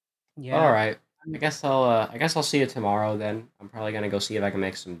 Yeah. All right. I guess I'll see you tomorrow then. I'm probably gonna go see if I can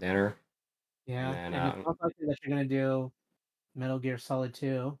make some dinner. Yeah, And and it's not likely that you're gonna do Metal Gear Solid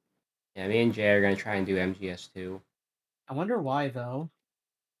 2. yeah, me and Jay are gonna try and do MGS2. I wonder why, though.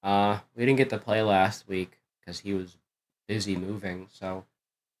 We didn't get to play last week because he was busy moving, so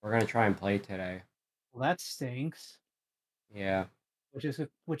we're gonna try and play today. Well, that stinks. Yeah.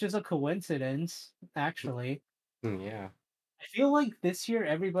 Which is a coincidence, actually. Yeah. I feel like this year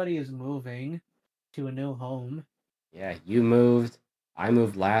everybody is moving to a new home. Yeah, you moved. I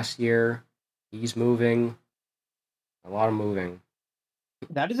moved last year. He's moving. A lot of moving.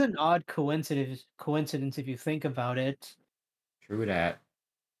 That is an odd coincidence if you think about it. True that.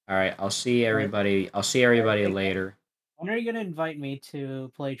 All right, I'll see everybody. I'll see everybody later. When are you gonna invite me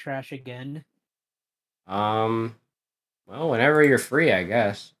to play Trash again? Well, whenever you're free, I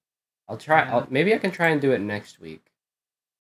guess. I'll try. Yeah. Maybe I can try and do it next week.